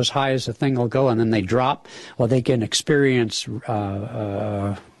 and go as high as the thing will go, and then they drop? Well, they can experience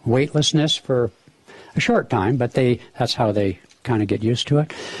weightlessness for a short time, but that's how they kind of get used to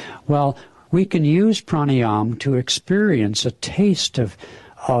it. Well, we can use pranayama to experience a taste of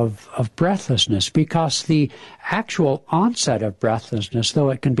breathlessness, because the actual onset of breathlessness,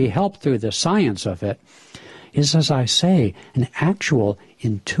 though it can be helped through the science of it, is, as I say, an actual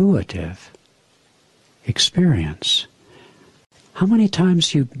intuitive experience. How many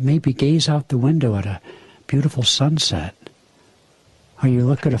times you maybe gaze out the window at a beautiful sunset, or you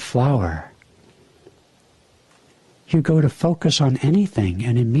look at a flower? You go to focus on anything,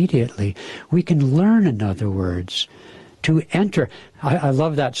 and immediately we can learn, in other words, to enter. I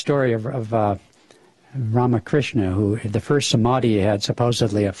love that story of Ramakrishna, who the first samadhi he had,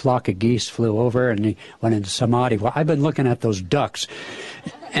 supposedly a flock of geese flew over and he went into samadhi. Well, I've been looking at those ducks,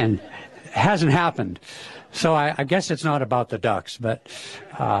 and it hasn't happened. So I guess it's not about the ducks. But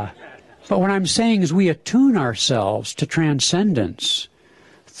what I'm saying is we attune ourselves to transcendence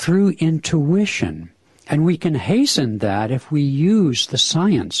through intuition. And we can hasten that if we use the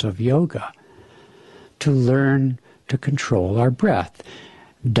science of yoga to learn to control our breath.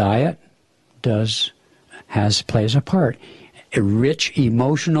 Diet plays a part. A rich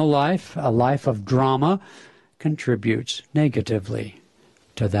emotional life, a life of drama, contributes negatively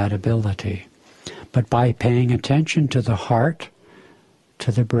to that ability. But by paying attention to the heart,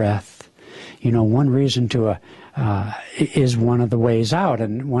 to the breath, one reason is one of the ways out.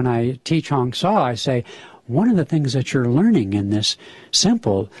 And when I teach Hong Sa, I say, one of the things that you're learning in this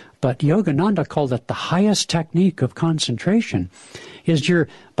simple, but Yogananda called it the highest technique of concentration, is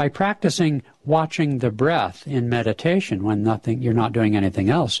by practicing watching the breath in meditation when you're not doing anything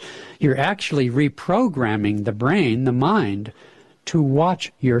else, you're actually reprogramming the brain, the mind, to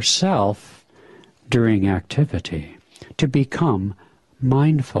watch yourself during activity, to become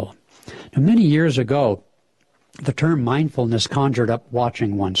mindful. Now, many years ago, the term mindfulness conjured up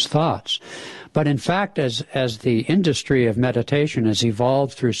watching one's thoughts. But in fact, as the industry of meditation has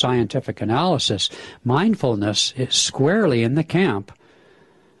evolved through scientific analysis, mindfulness is squarely in the camp,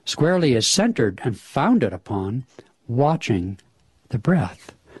 squarely is centered and founded upon watching the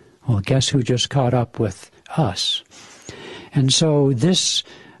breath. Well, guess who just caught up with us? And so this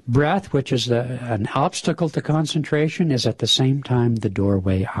breath, which is an obstacle to concentration, is at the same time the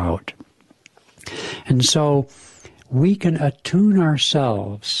doorway out. And so we can attune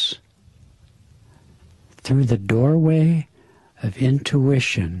ourselves through the doorway of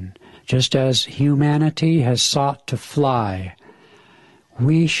intuition. Just as humanity has sought to fly,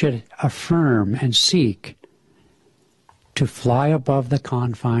 we should affirm and seek to fly above the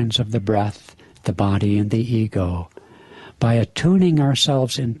confines of the breath, the body, and the ego by attuning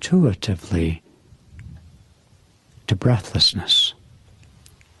ourselves intuitively to breathlessness.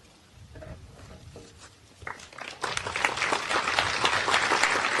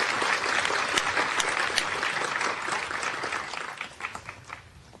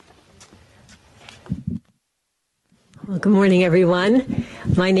 Well, good morning, everyone.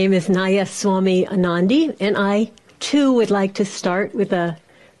 My name is Naya Swami Anandi, and I, too, would like to start with a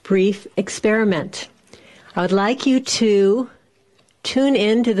brief experiment. I would like you to tune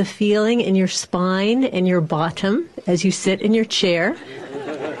in to the feeling in your spine and your bottom as you sit in your chair.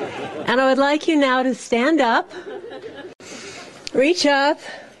 And I would like you now to stand up, reach up,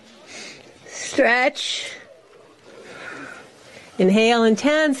 stretch, inhale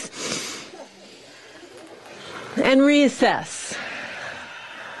intense, and reassess.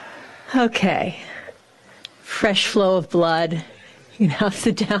 Okay. Fresh flow of blood. You can now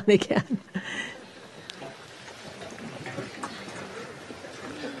sit down again.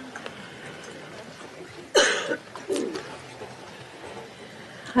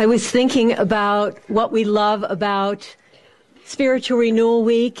 I was thinking about what we love about Spiritual Renewal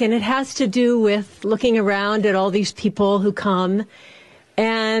Week, and it has to do with looking around at all these people who come.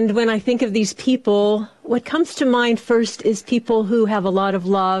 And when I think of these people, what comes to mind first is people who have a lot of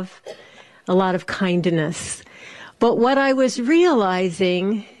love, a lot of kindness. But what I was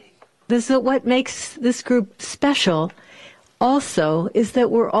realizing, this is what makes this group special also, is that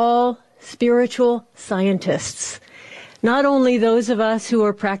we're all spiritual scientists. Not only those of us who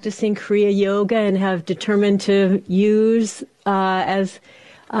are practicing Kriya Yoga and have determined to use, as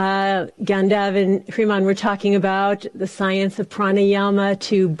Gandhav and Hriman were talking about, the science of pranayama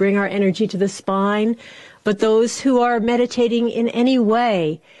to bring our energy to the spine, but those who are meditating in any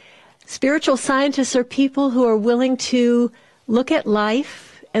way. Spiritual scientists are people who are willing to look at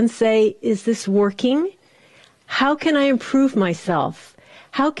life and say, is this working? How can I improve myself?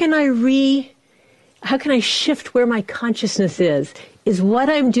 How can I shift where my consciousness is? Is what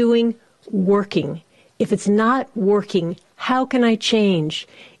I'm doing working? If it's not working, how can I change?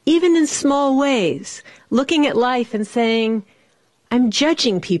 Even in small ways, looking at life and saying, I'm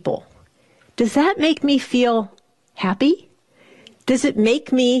judging people. Does that make me feel happy? Does it make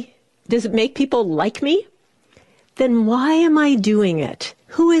people like me? Then why am I doing it?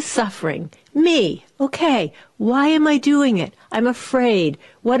 Who is suffering? Me. Okay. Why am I doing it? I'm afraid.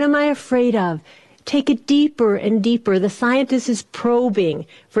 What am I afraid of? Take it deeper and deeper. The scientist is probing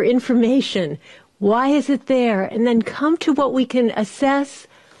for information. Why is it there? And then come to what we can assess,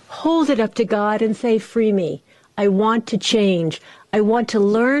 hold it up to God and say, free me. I want to change. I want to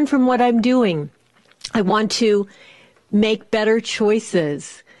learn from what I'm doing. I want to make better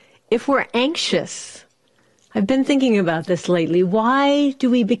choices. If we're anxious, I've been thinking about this lately. Why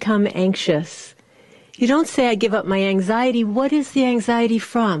do we become anxious? You don't say, I give up my anxiety. What is the anxiety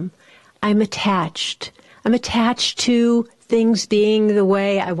from? I'm attached. I'm attached to things being the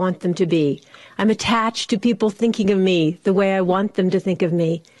way I want them to be. I'm attached to people thinking of me the way I want them to think of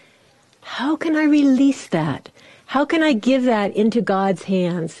me. How can I release that? How can I give that into God's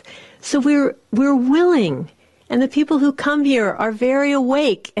hands? So we're willing. And the people who come here are very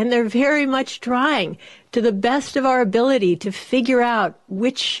awake, and they're very much trying to the best of our ability to figure out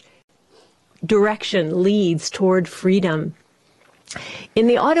which direction leads toward freedom. In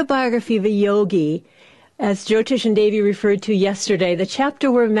the autobiography of a yogi, as Jyotish and Devi referred to yesterday, the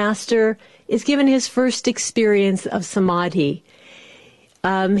chapter where Master is given his first experience of samadhi.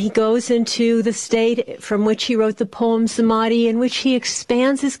 He goes into the state from which he wrote the poem Samadhi, in which he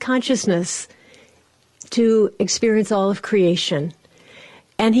expands his consciousness to experience all of creation.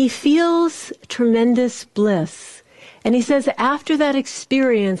 And he feels tremendous bliss. And he says, after that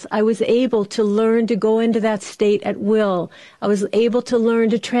experience, I was able to learn to go into that state at will. I was able to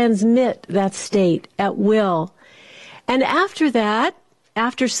learn to transmit that state at will. And after that,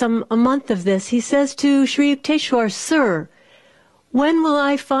 after a month of this, he says to Sri Yukteswar, Sir, when will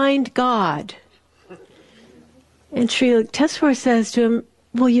I find God? And Sri Yukteswar says to him,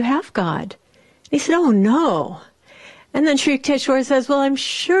 well, you have God. He said, oh, no. And then Sri Yukteswar says, well, I'm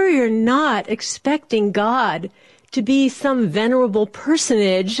sure you're not expecting God to be some venerable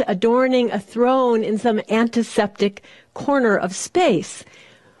personage adorning a throne in some antiseptic corner of space.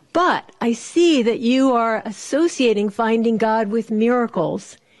 But I see that you are associating finding God with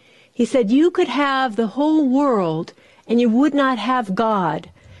miracles. He said, you could have the whole world and you would not have God.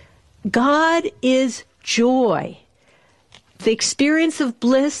 God is joy. The experience of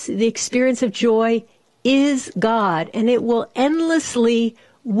bliss, the experience of joy is God, and it will endlessly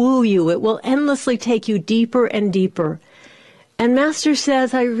woo you. It will endlessly take you deeper and deeper. And Master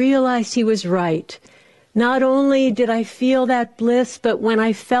says, I realized he was right. Not only did I feel that bliss, but when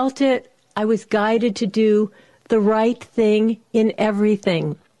I felt it, I was guided to do the right thing in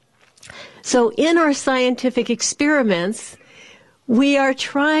everything. So in our scientific experiments, we are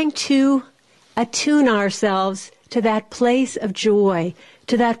trying to attune ourselves to that place of joy,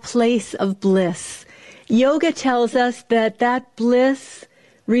 to that place of bliss. Yoga tells us that that bliss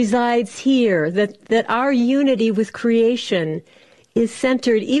resides here, that our unity with creation is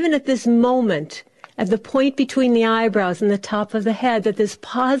centered even at this moment, at the point between the eyebrows and the top of the head, that this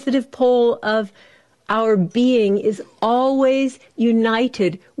positive pole of our being is always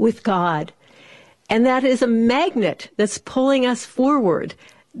united with God. And that is a magnet that's pulling us forward,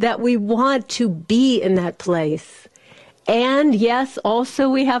 that we want to be in that place. And yes, also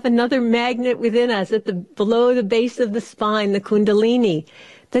we have another magnet within us below the base of the spine, the Kundalini,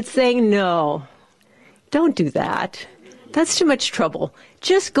 that's saying, no, don't do that. That's too much trouble.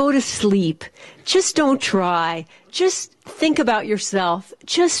 Just go to sleep. Just don't try. Just think about yourself.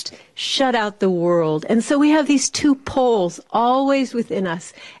 Just shut out the world. And so we have these two poles always within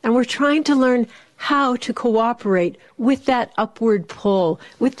us, and we're trying to learn how to cooperate with that upward pull,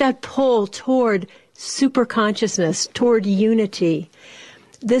 with that pull toward superconsciousness, toward unity.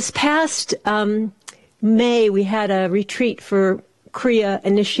 This past May, we had a retreat for Kriya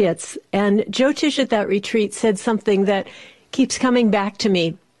initiates, and Jyotish at that retreat said something that keeps coming back to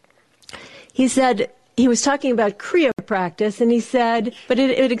me. He said, he was talking about Kriya practice, and he said, but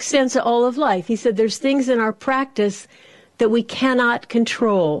it extends to all of life. He said, there's things in our practice that we cannot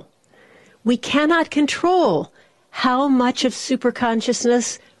control. We cannot control how much of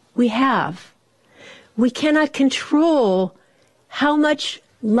superconsciousness we have. We cannot control how much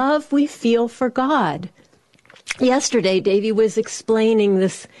love we feel for God. Yesterday, Davy was explaining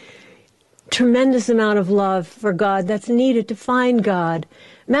this tremendous amount of love for God that's needed to find God.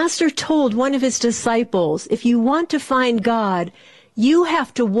 Master told one of his disciples, if you want to find God, you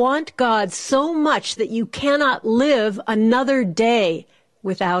have to want God so much that you cannot live another day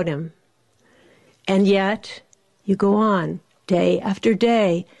without him. And yet, you go on day after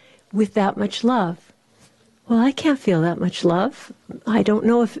day with that much love. Well, I can't feel that much love. I don't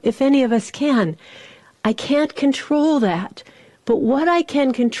know if any of us can. I can't control that. But what I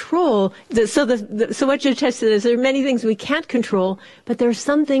can control, so what you tested is there are many things we can't control, but there are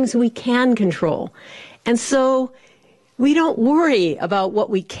some things we can control. And so we don't worry about what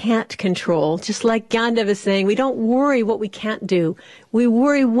we can't control. Just like Gyandev is saying, we don't worry what we can't do. We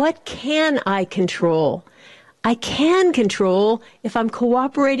worry, what can I control? I can control if I'm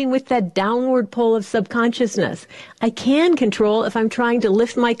cooperating with that downward pull of subconsciousness. I can control if I'm trying to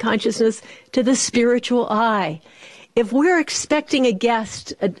lift my consciousness to the spiritual eye. If we're expecting a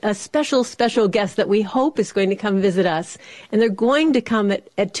guest, a special guest that we hope is going to come visit us, and they're going to come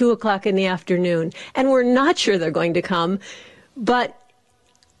at 2 o'clock in the afternoon, and we're not sure they're going to come, but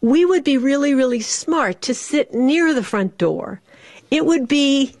we would be really, really smart to sit near the front door. It would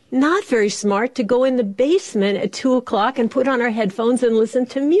be not very smart to go in the basement at 2 o'clock and put on our headphones and listen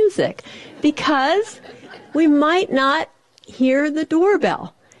to music, because we might not hear the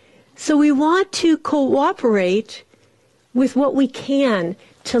doorbell. So we want to cooperate with what we can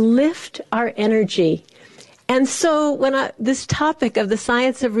to lift our energy. And so when this topic of the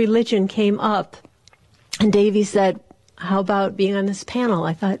science of religion came up, and Davy said, how about being on this panel?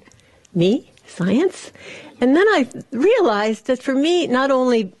 I thought, me? Science? And then I realized that for me, not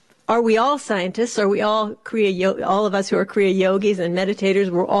only are we all scientists, are we all all of us who are Kriya yogis and meditators,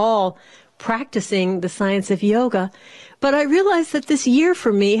 we're all practicing the science of yoga, but I realized that this year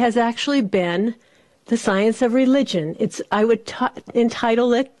for me has actually been the science of religion. I would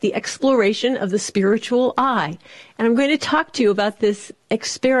entitle it The Exploration of the Spiritual Eye. And I'm going to talk to you about this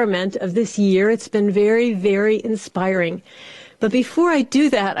experiment of this year. It's been very, very inspiring. But before I do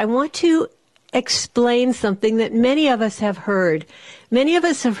that, I want to explain something that many of us have heard. Many of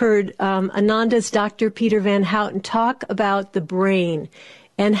us have heard Ananda's Dr. Peter Van Houten talk about the brain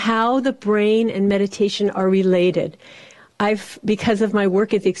and how the brain and meditation are related. Because of my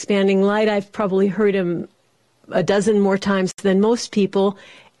work at the Expanding Light, I've probably heard him a dozen more times than most people,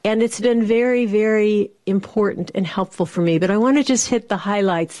 and it's been very, very important and helpful for me. But I want to just hit the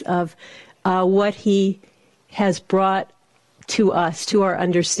highlights of what he has brought to us, to our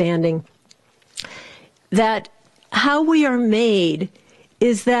understanding. That how we are made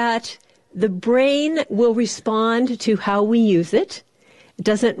is that the brain will respond to how we use it. It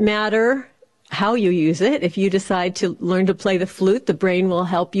doesn't matter how you use it. If you decide to learn to play the flute, the brain will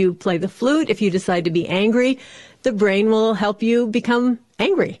help you play the flute. If you decide to be angry, the brain will help you become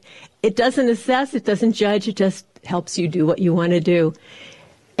angry. It doesn't assess, it doesn't judge, it just helps you do what you want to do.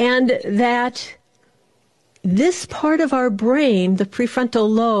 And that this part of our brain, the prefrontal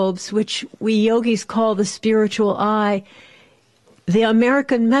lobes, which we yogis call the spiritual eye, the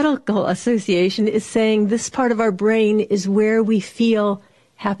American Medical Association is saying this part of our brain is where we feel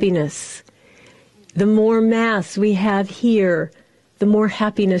happiness. The more mass we have here, the more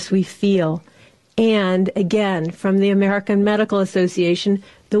happiness we feel. And again, from the American Medical Association,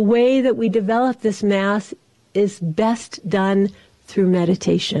 the way that we develop this mass is best done through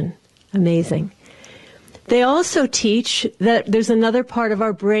meditation. Amazing. They also teach that there's another part of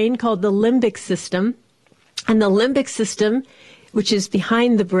our brain called the limbic system. And the limbic system, which is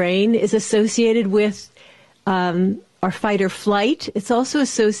behind the brain, is associated with our fight or flight. It's also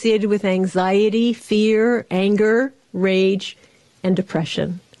associated with anxiety, fear, anger, rage, and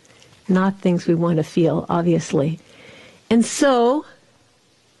depression. Not things we want to feel, obviously. And so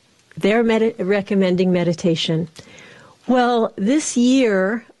they're recommending meditation. Well, this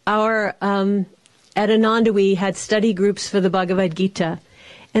year, at Ananda, we had study groups for the Bhagavad Gita.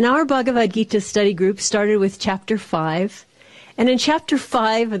 And our Bhagavad Gita study group started with Chapter 5. And in Chapter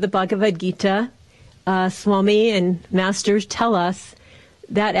 5 of the Bhagavad Gita, Swami and masters tell us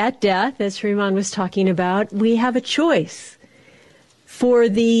that at death, as Hriman was talking about, we have a choice. For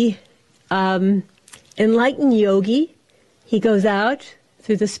the enlightened yogi, he goes out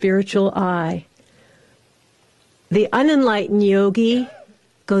through the spiritual eye. The unenlightened yogi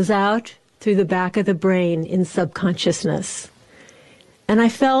goes out through the back of the brain in subconsciousness. And I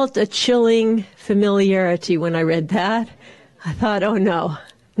felt a chilling familiarity when I read that. I thought, oh no,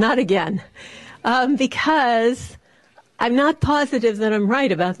 not again. Because I'm not positive that I'm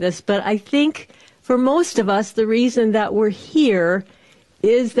right about this, but I think for most of us, the reason that we're here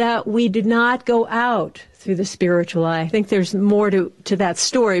is that we did not go out through the spiritual eye. I think there's more to that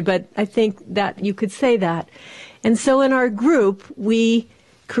story, but I think that you could say that. And so in our group, we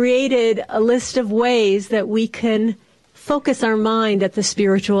created a list of ways that we can focus our mind at the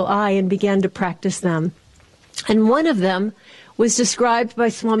spiritual eye and began to practice them. And one of them was described by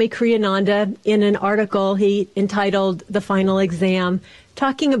Swami Kriyananda in an article he entitled The Final Exam,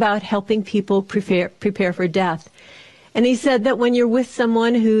 talking about helping people prepare for death. And he said that when you're with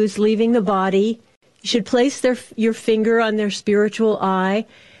someone who's leaving the body, you should place your finger on their spiritual eye,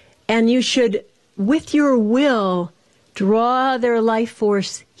 and you should, with your will, draw their life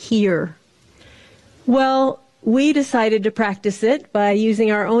force here. Well, we decided to practice it by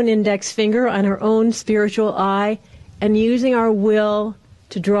using our own index finger on our own spiritual eye and using our will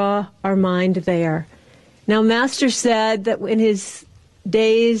to draw our mind there. Now, Master said that in his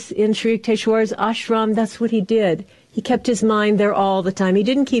days in Sri Yukteswar's ashram, that's what he did. He kept his mind there all the time. He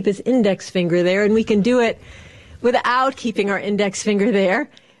didn't keep his index finger there, and we can do it without keeping our index finger there,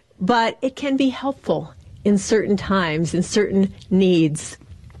 but it can be helpful in certain times, in certain needs.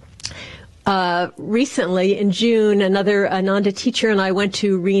 Recently, in June, another Ananda teacher and I went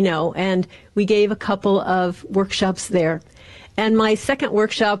to Reno, and we gave a couple of workshops there. And my second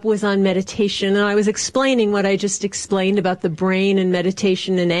workshop was on meditation, and I was explaining what I just explained about the brain and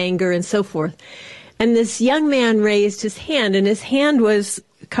meditation and anger and so forth. And this young man raised his hand, and his hand was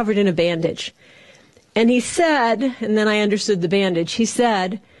covered in a bandage. And he said, and then I understood the bandage, he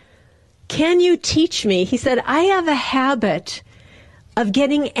said, "Can you teach me?" He said, "I have a habit of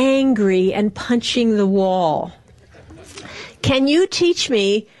getting angry and punching the wall. Can you teach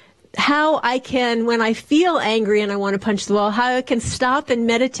me how I can, when I feel angry and I want to punch the wall, how I can stop and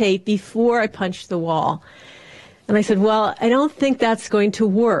meditate before I punch the wall?" And I said, well, I don't think that's going to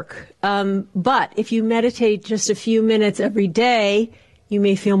work. But if you meditate just a few minutes every day, you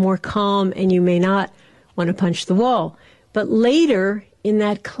may feel more calm and you may not want to punch the wall. But later in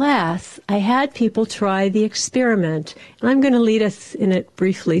that class, I had people try the experiment, and I'm going to lead us in it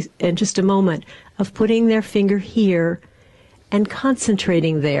briefly in just a moment, of putting their finger here and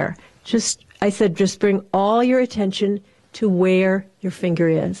concentrating there. I said, just bring all your attention to where your finger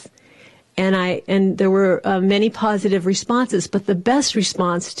is. And there were many positive responses, but the best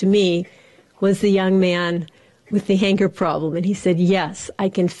response to me was the young man with the anger problem. And he said, yes, I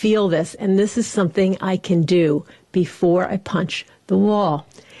can feel this, and this is something I can do before I punch the wall.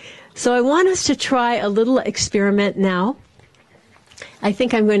 So I want us to try a little experiment now. I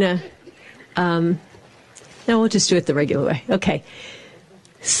think I'm going to, no, we'll just do it the regular way. Okay.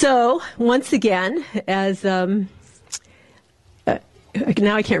 So once again, as, now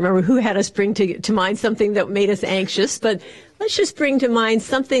I can't remember who had us bring to mind something that made us anxious, but let's just bring to mind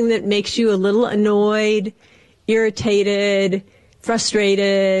something that makes you a little annoyed, irritated,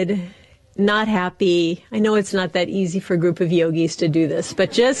 frustrated, not happy. I know it's not that easy for a group of yogis to do this,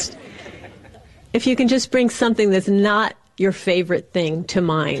 but just, if you can just bring something that's not your favorite thing to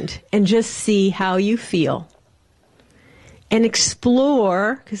mind and just see how you feel. And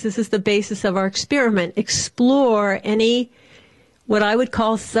explore, because this is the basis of our experiment, explore any what I would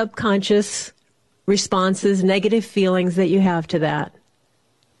call subconscious responses, negative feelings that you have to that.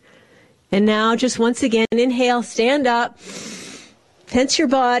 And now just once again, inhale, stand up, tense your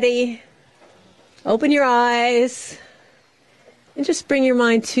body, open your eyes, and just bring your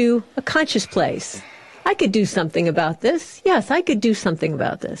mind to a conscious place. I could do something about this. Yes, I could do something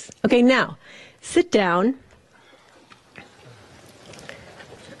about this. Okay, now, sit down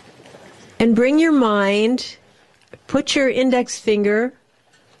and bring your mind, put your index finger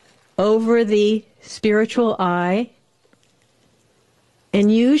over the spiritual eye,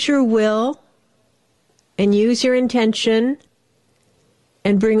 and use your will and use your intention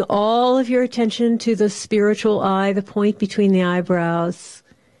and bring all of your attention to the spiritual eye, the point between the eyebrows.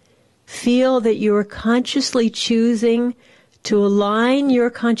 Feel that you are consciously choosing to align your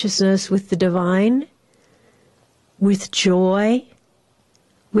consciousness with the divine, with joy,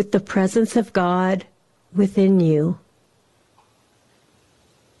 with the presence of God within you.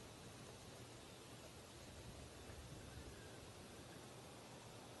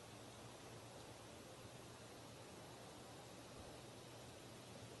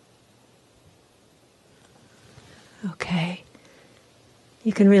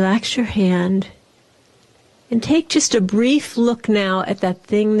 You can relax your hand and take just a brief look now at that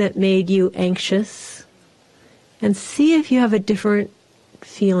thing that made you anxious and see if you have a different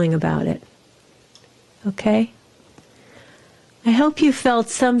feeling about it. Okay? I hope you felt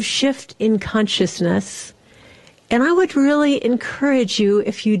some shift in consciousness, and I would really encourage you,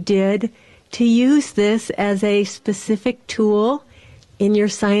 if you did, to use this as a specific tool in your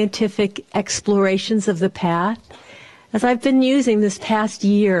scientific explorations of the path. As I've been using this past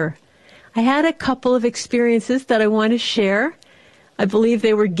year, I had a couple of experiences that I want to share. I believe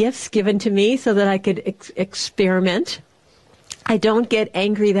they were gifts given to me so that I could experiment. I don't get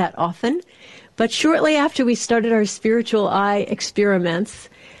angry that often, but shortly after we started our spiritual eye experiments,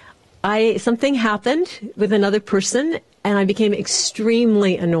 something happened with another person, and I became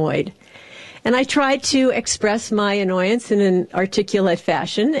extremely annoyed. And I tried to express my annoyance in an articulate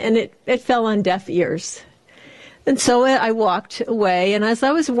fashion, and it fell on deaf ears. And so I walked away, and as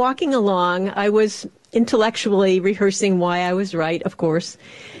I was walking along, I was intellectually rehearsing why I was right, of course.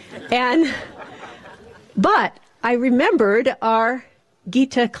 But I remembered our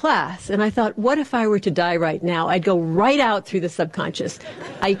Gita class, and I thought, what if I were to die right now? I'd go right out through the subconscious.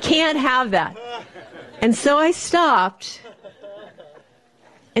 I can't have that. And so I stopped,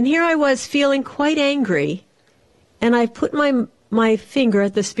 and here I was feeling quite angry, and I put my finger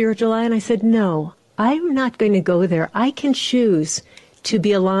at the spiritual eye, and I said, no, I'm not going to go there. I can choose to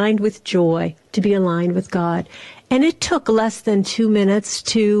be aligned with joy, to be aligned with God. And it took less than 2 minutes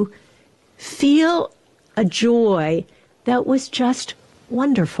to feel a joy that was just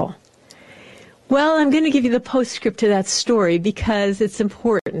wonderful. Well, I'm going to give you the postscript to that story because it's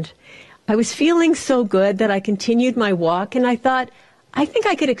important. I was feeling so good that I continued my walk, and I thought, I think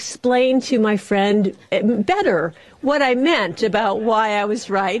I could explain to my friend better what I meant about why I was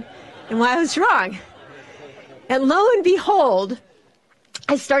right and why I was wrong. And lo and behold,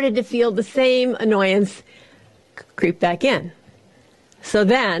 I started to feel the same annoyance creep back in. So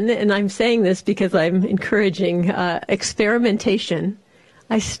then, and I'm saying this because I'm encouraging experimentation,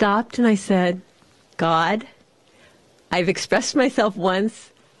 I stopped and I said, God, I've expressed myself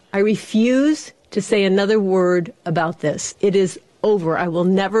once. I refuse to say another word about this. It is over. I will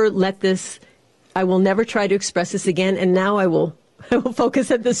never try to express this again, and now I will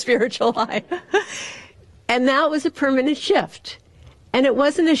focus at the spiritual eye. And that was a permanent shift. And it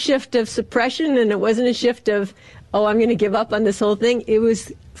wasn't a shift of suppression, and it wasn't a shift of, oh, I'm going to give up on this whole thing. It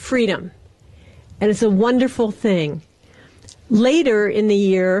was freedom. And it's a wonderful thing. Later in the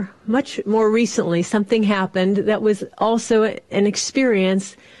year, much more recently, something happened that was also an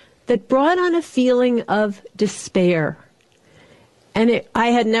experience that brought on a feeling of despair. And I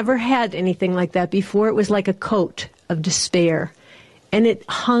had never had anything like that before. It was like a coat of despair. And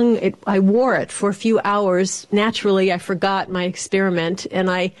I wore it for a few hours. Naturally, I forgot my experiment, and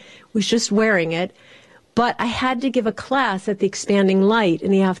I was just wearing it. But I had to give a class at the Expanding Light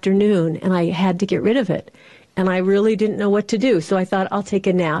in the afternoon, and I had to get rid of it. And I really didn't know what to do, so I thought, I'll take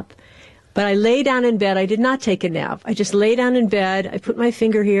a nap. But I lay down in bed. I did not take a nap. I just lay down in bed. I put my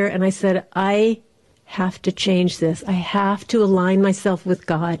finger here, and I said, I have to change this. I have to align myself with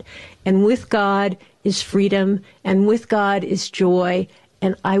God. And with God is freedom, and with God is joy,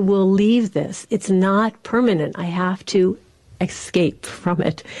 and I will leave this. It's not permanent. I have to escape from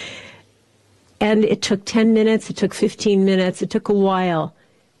it. And it took 10 minutes, it took 15 minutes, it took a while,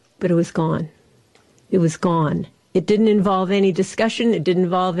 but it was gone. It was gone. It didn't involve any discussion, it didn't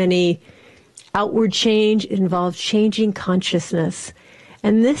involve any outward change, it involved changing consciousness.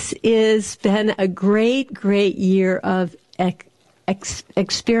 And this has been a great, great year of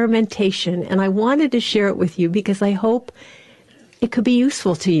experimentation, and I wanted to share it with you because I hope it could be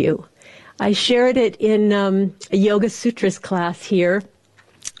useful to you. I shared it in a Yoga Sutras class here.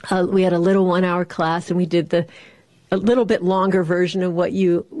 We had a little 1-hour class, and we did a little bit longer version of what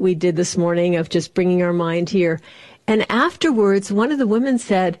we did this morning of just bringing our mind here. And afterwards, one of the women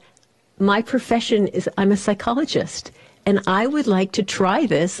said, my profession is I'm a psychologist, and I would like to try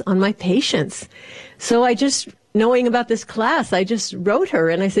this on my patients. So knowing about this class, I just wrote her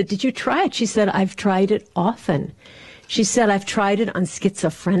and I said, did you try it? She said, I've tried it often. She said, I've tried it on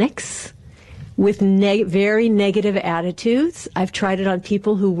schizophrenics with very negative attitudes. I've tried it on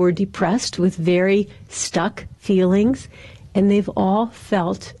people who were depressed with very stuck feelings, and they've all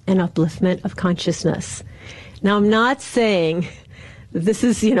felt an upliftment of consciousness. Now, I'm not saying this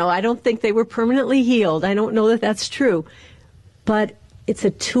is, I don't think they were permanently healed. I don't know that that's true. But it's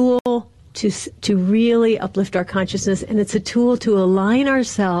a tool to really uplift our consciousness, and it's a tool to align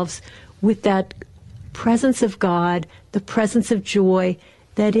ourselves with that presence of God, the presence of joy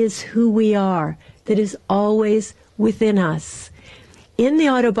that is who we are, that is always within us. in the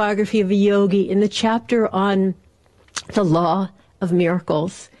autobiography of a yogi, in the chapter on the law of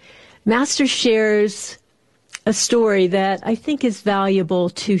miracles, Master shares a story that I think is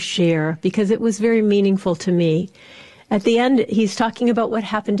valuable to share because it was very meaningful to me. At the end, he's talking about what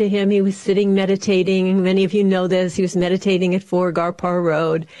happened to him. He was sitting meditating. Many of you know this. He was meditating at 4 Garpar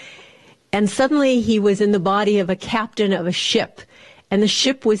Road. And suddenly he was in the body of a captain of a ship. And the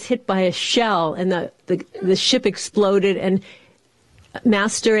ship was hit by a shell, and the ship exploded, and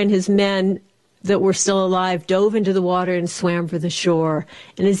Master and his men that were still alive dove into the water and swam for the shore.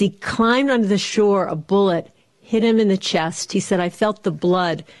 And as he climbed onto the shore, a bullet hit him in the chest. He said, I felt the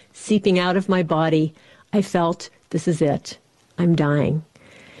blood seeping out of my body. I felt, this is it. I'm dying.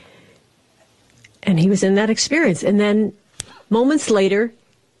 And he was in that experience. And then moments later,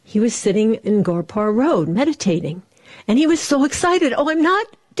 he was sitting in Garpar Road meditating. And he was so excited. Oh, I'm not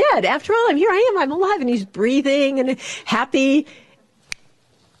dead. After all, here I am. I'm alive. And he's breathing and happy.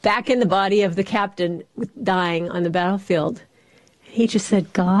 Back in the body of the captain dying on the battlefield. He just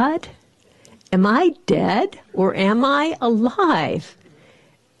said, God, am I dead or am I alive?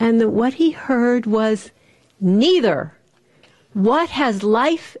 And what he heard was, neither. What has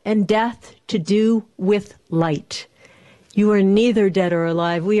life and death to do with light? You are neither dead or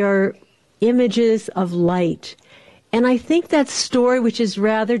alive. We are images of light. And I think that story, which is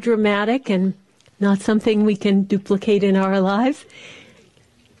rather dramatic and not something we can duplicate in our lives,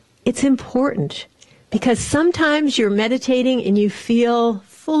 it's important because sometimes you're meditating and you feel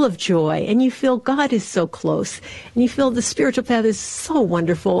full of joy and you feel God is so close and you feel the spiritual path is so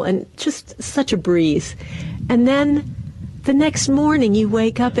wonderful and just such a breeze. And then the next morning you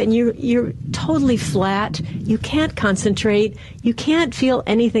wake up and you're totally flat. You can't concentrate. You can't feel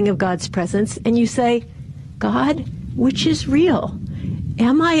anything of God's presence. And you say, God, which is real?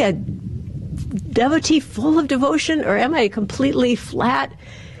 Am I a devotee full of devotion or am I a completely flat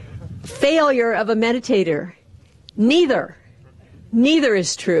failure of a meditator? Neither. Neither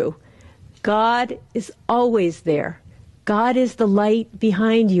is true. God is always there. God is the light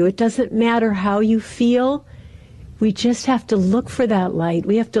behind you. It doesn't matter how you feel. We just have to look for that light.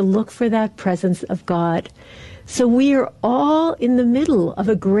 We have to look for that presence of God. So we are all in the middle of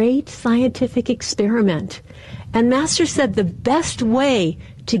a great scientific experiment. And Master said the best way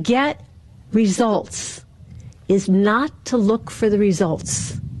to get results is not to look for the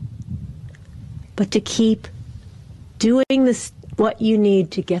results, but to keep doing this, what you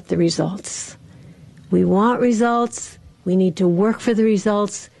need to get the results. We want results. We need to work for the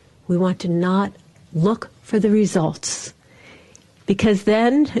results. We want to not look for the results. Because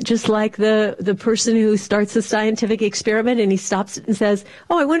then, just like the person who starts a scientific experiment and he stops it and says,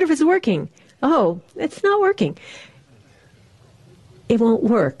 oh, I wonder if it's working. Oh, it's not working. It won't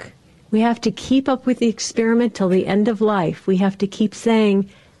work. We have to keep up with the experiment till the end of life. We have to keep saying,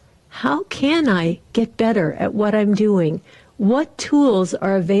 how can I get better at what I'm doing? What tools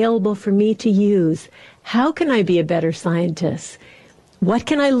are available for me to use? How can I be a better scientist? What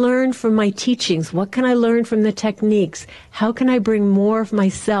can I learn from my teachings? What can I learn from the techniques? How can I bring more of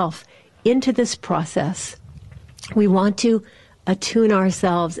myself into this process? We want to attune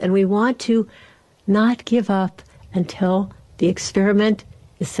ourselves, and we want to not give up until the experiment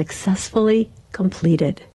is successfully completed.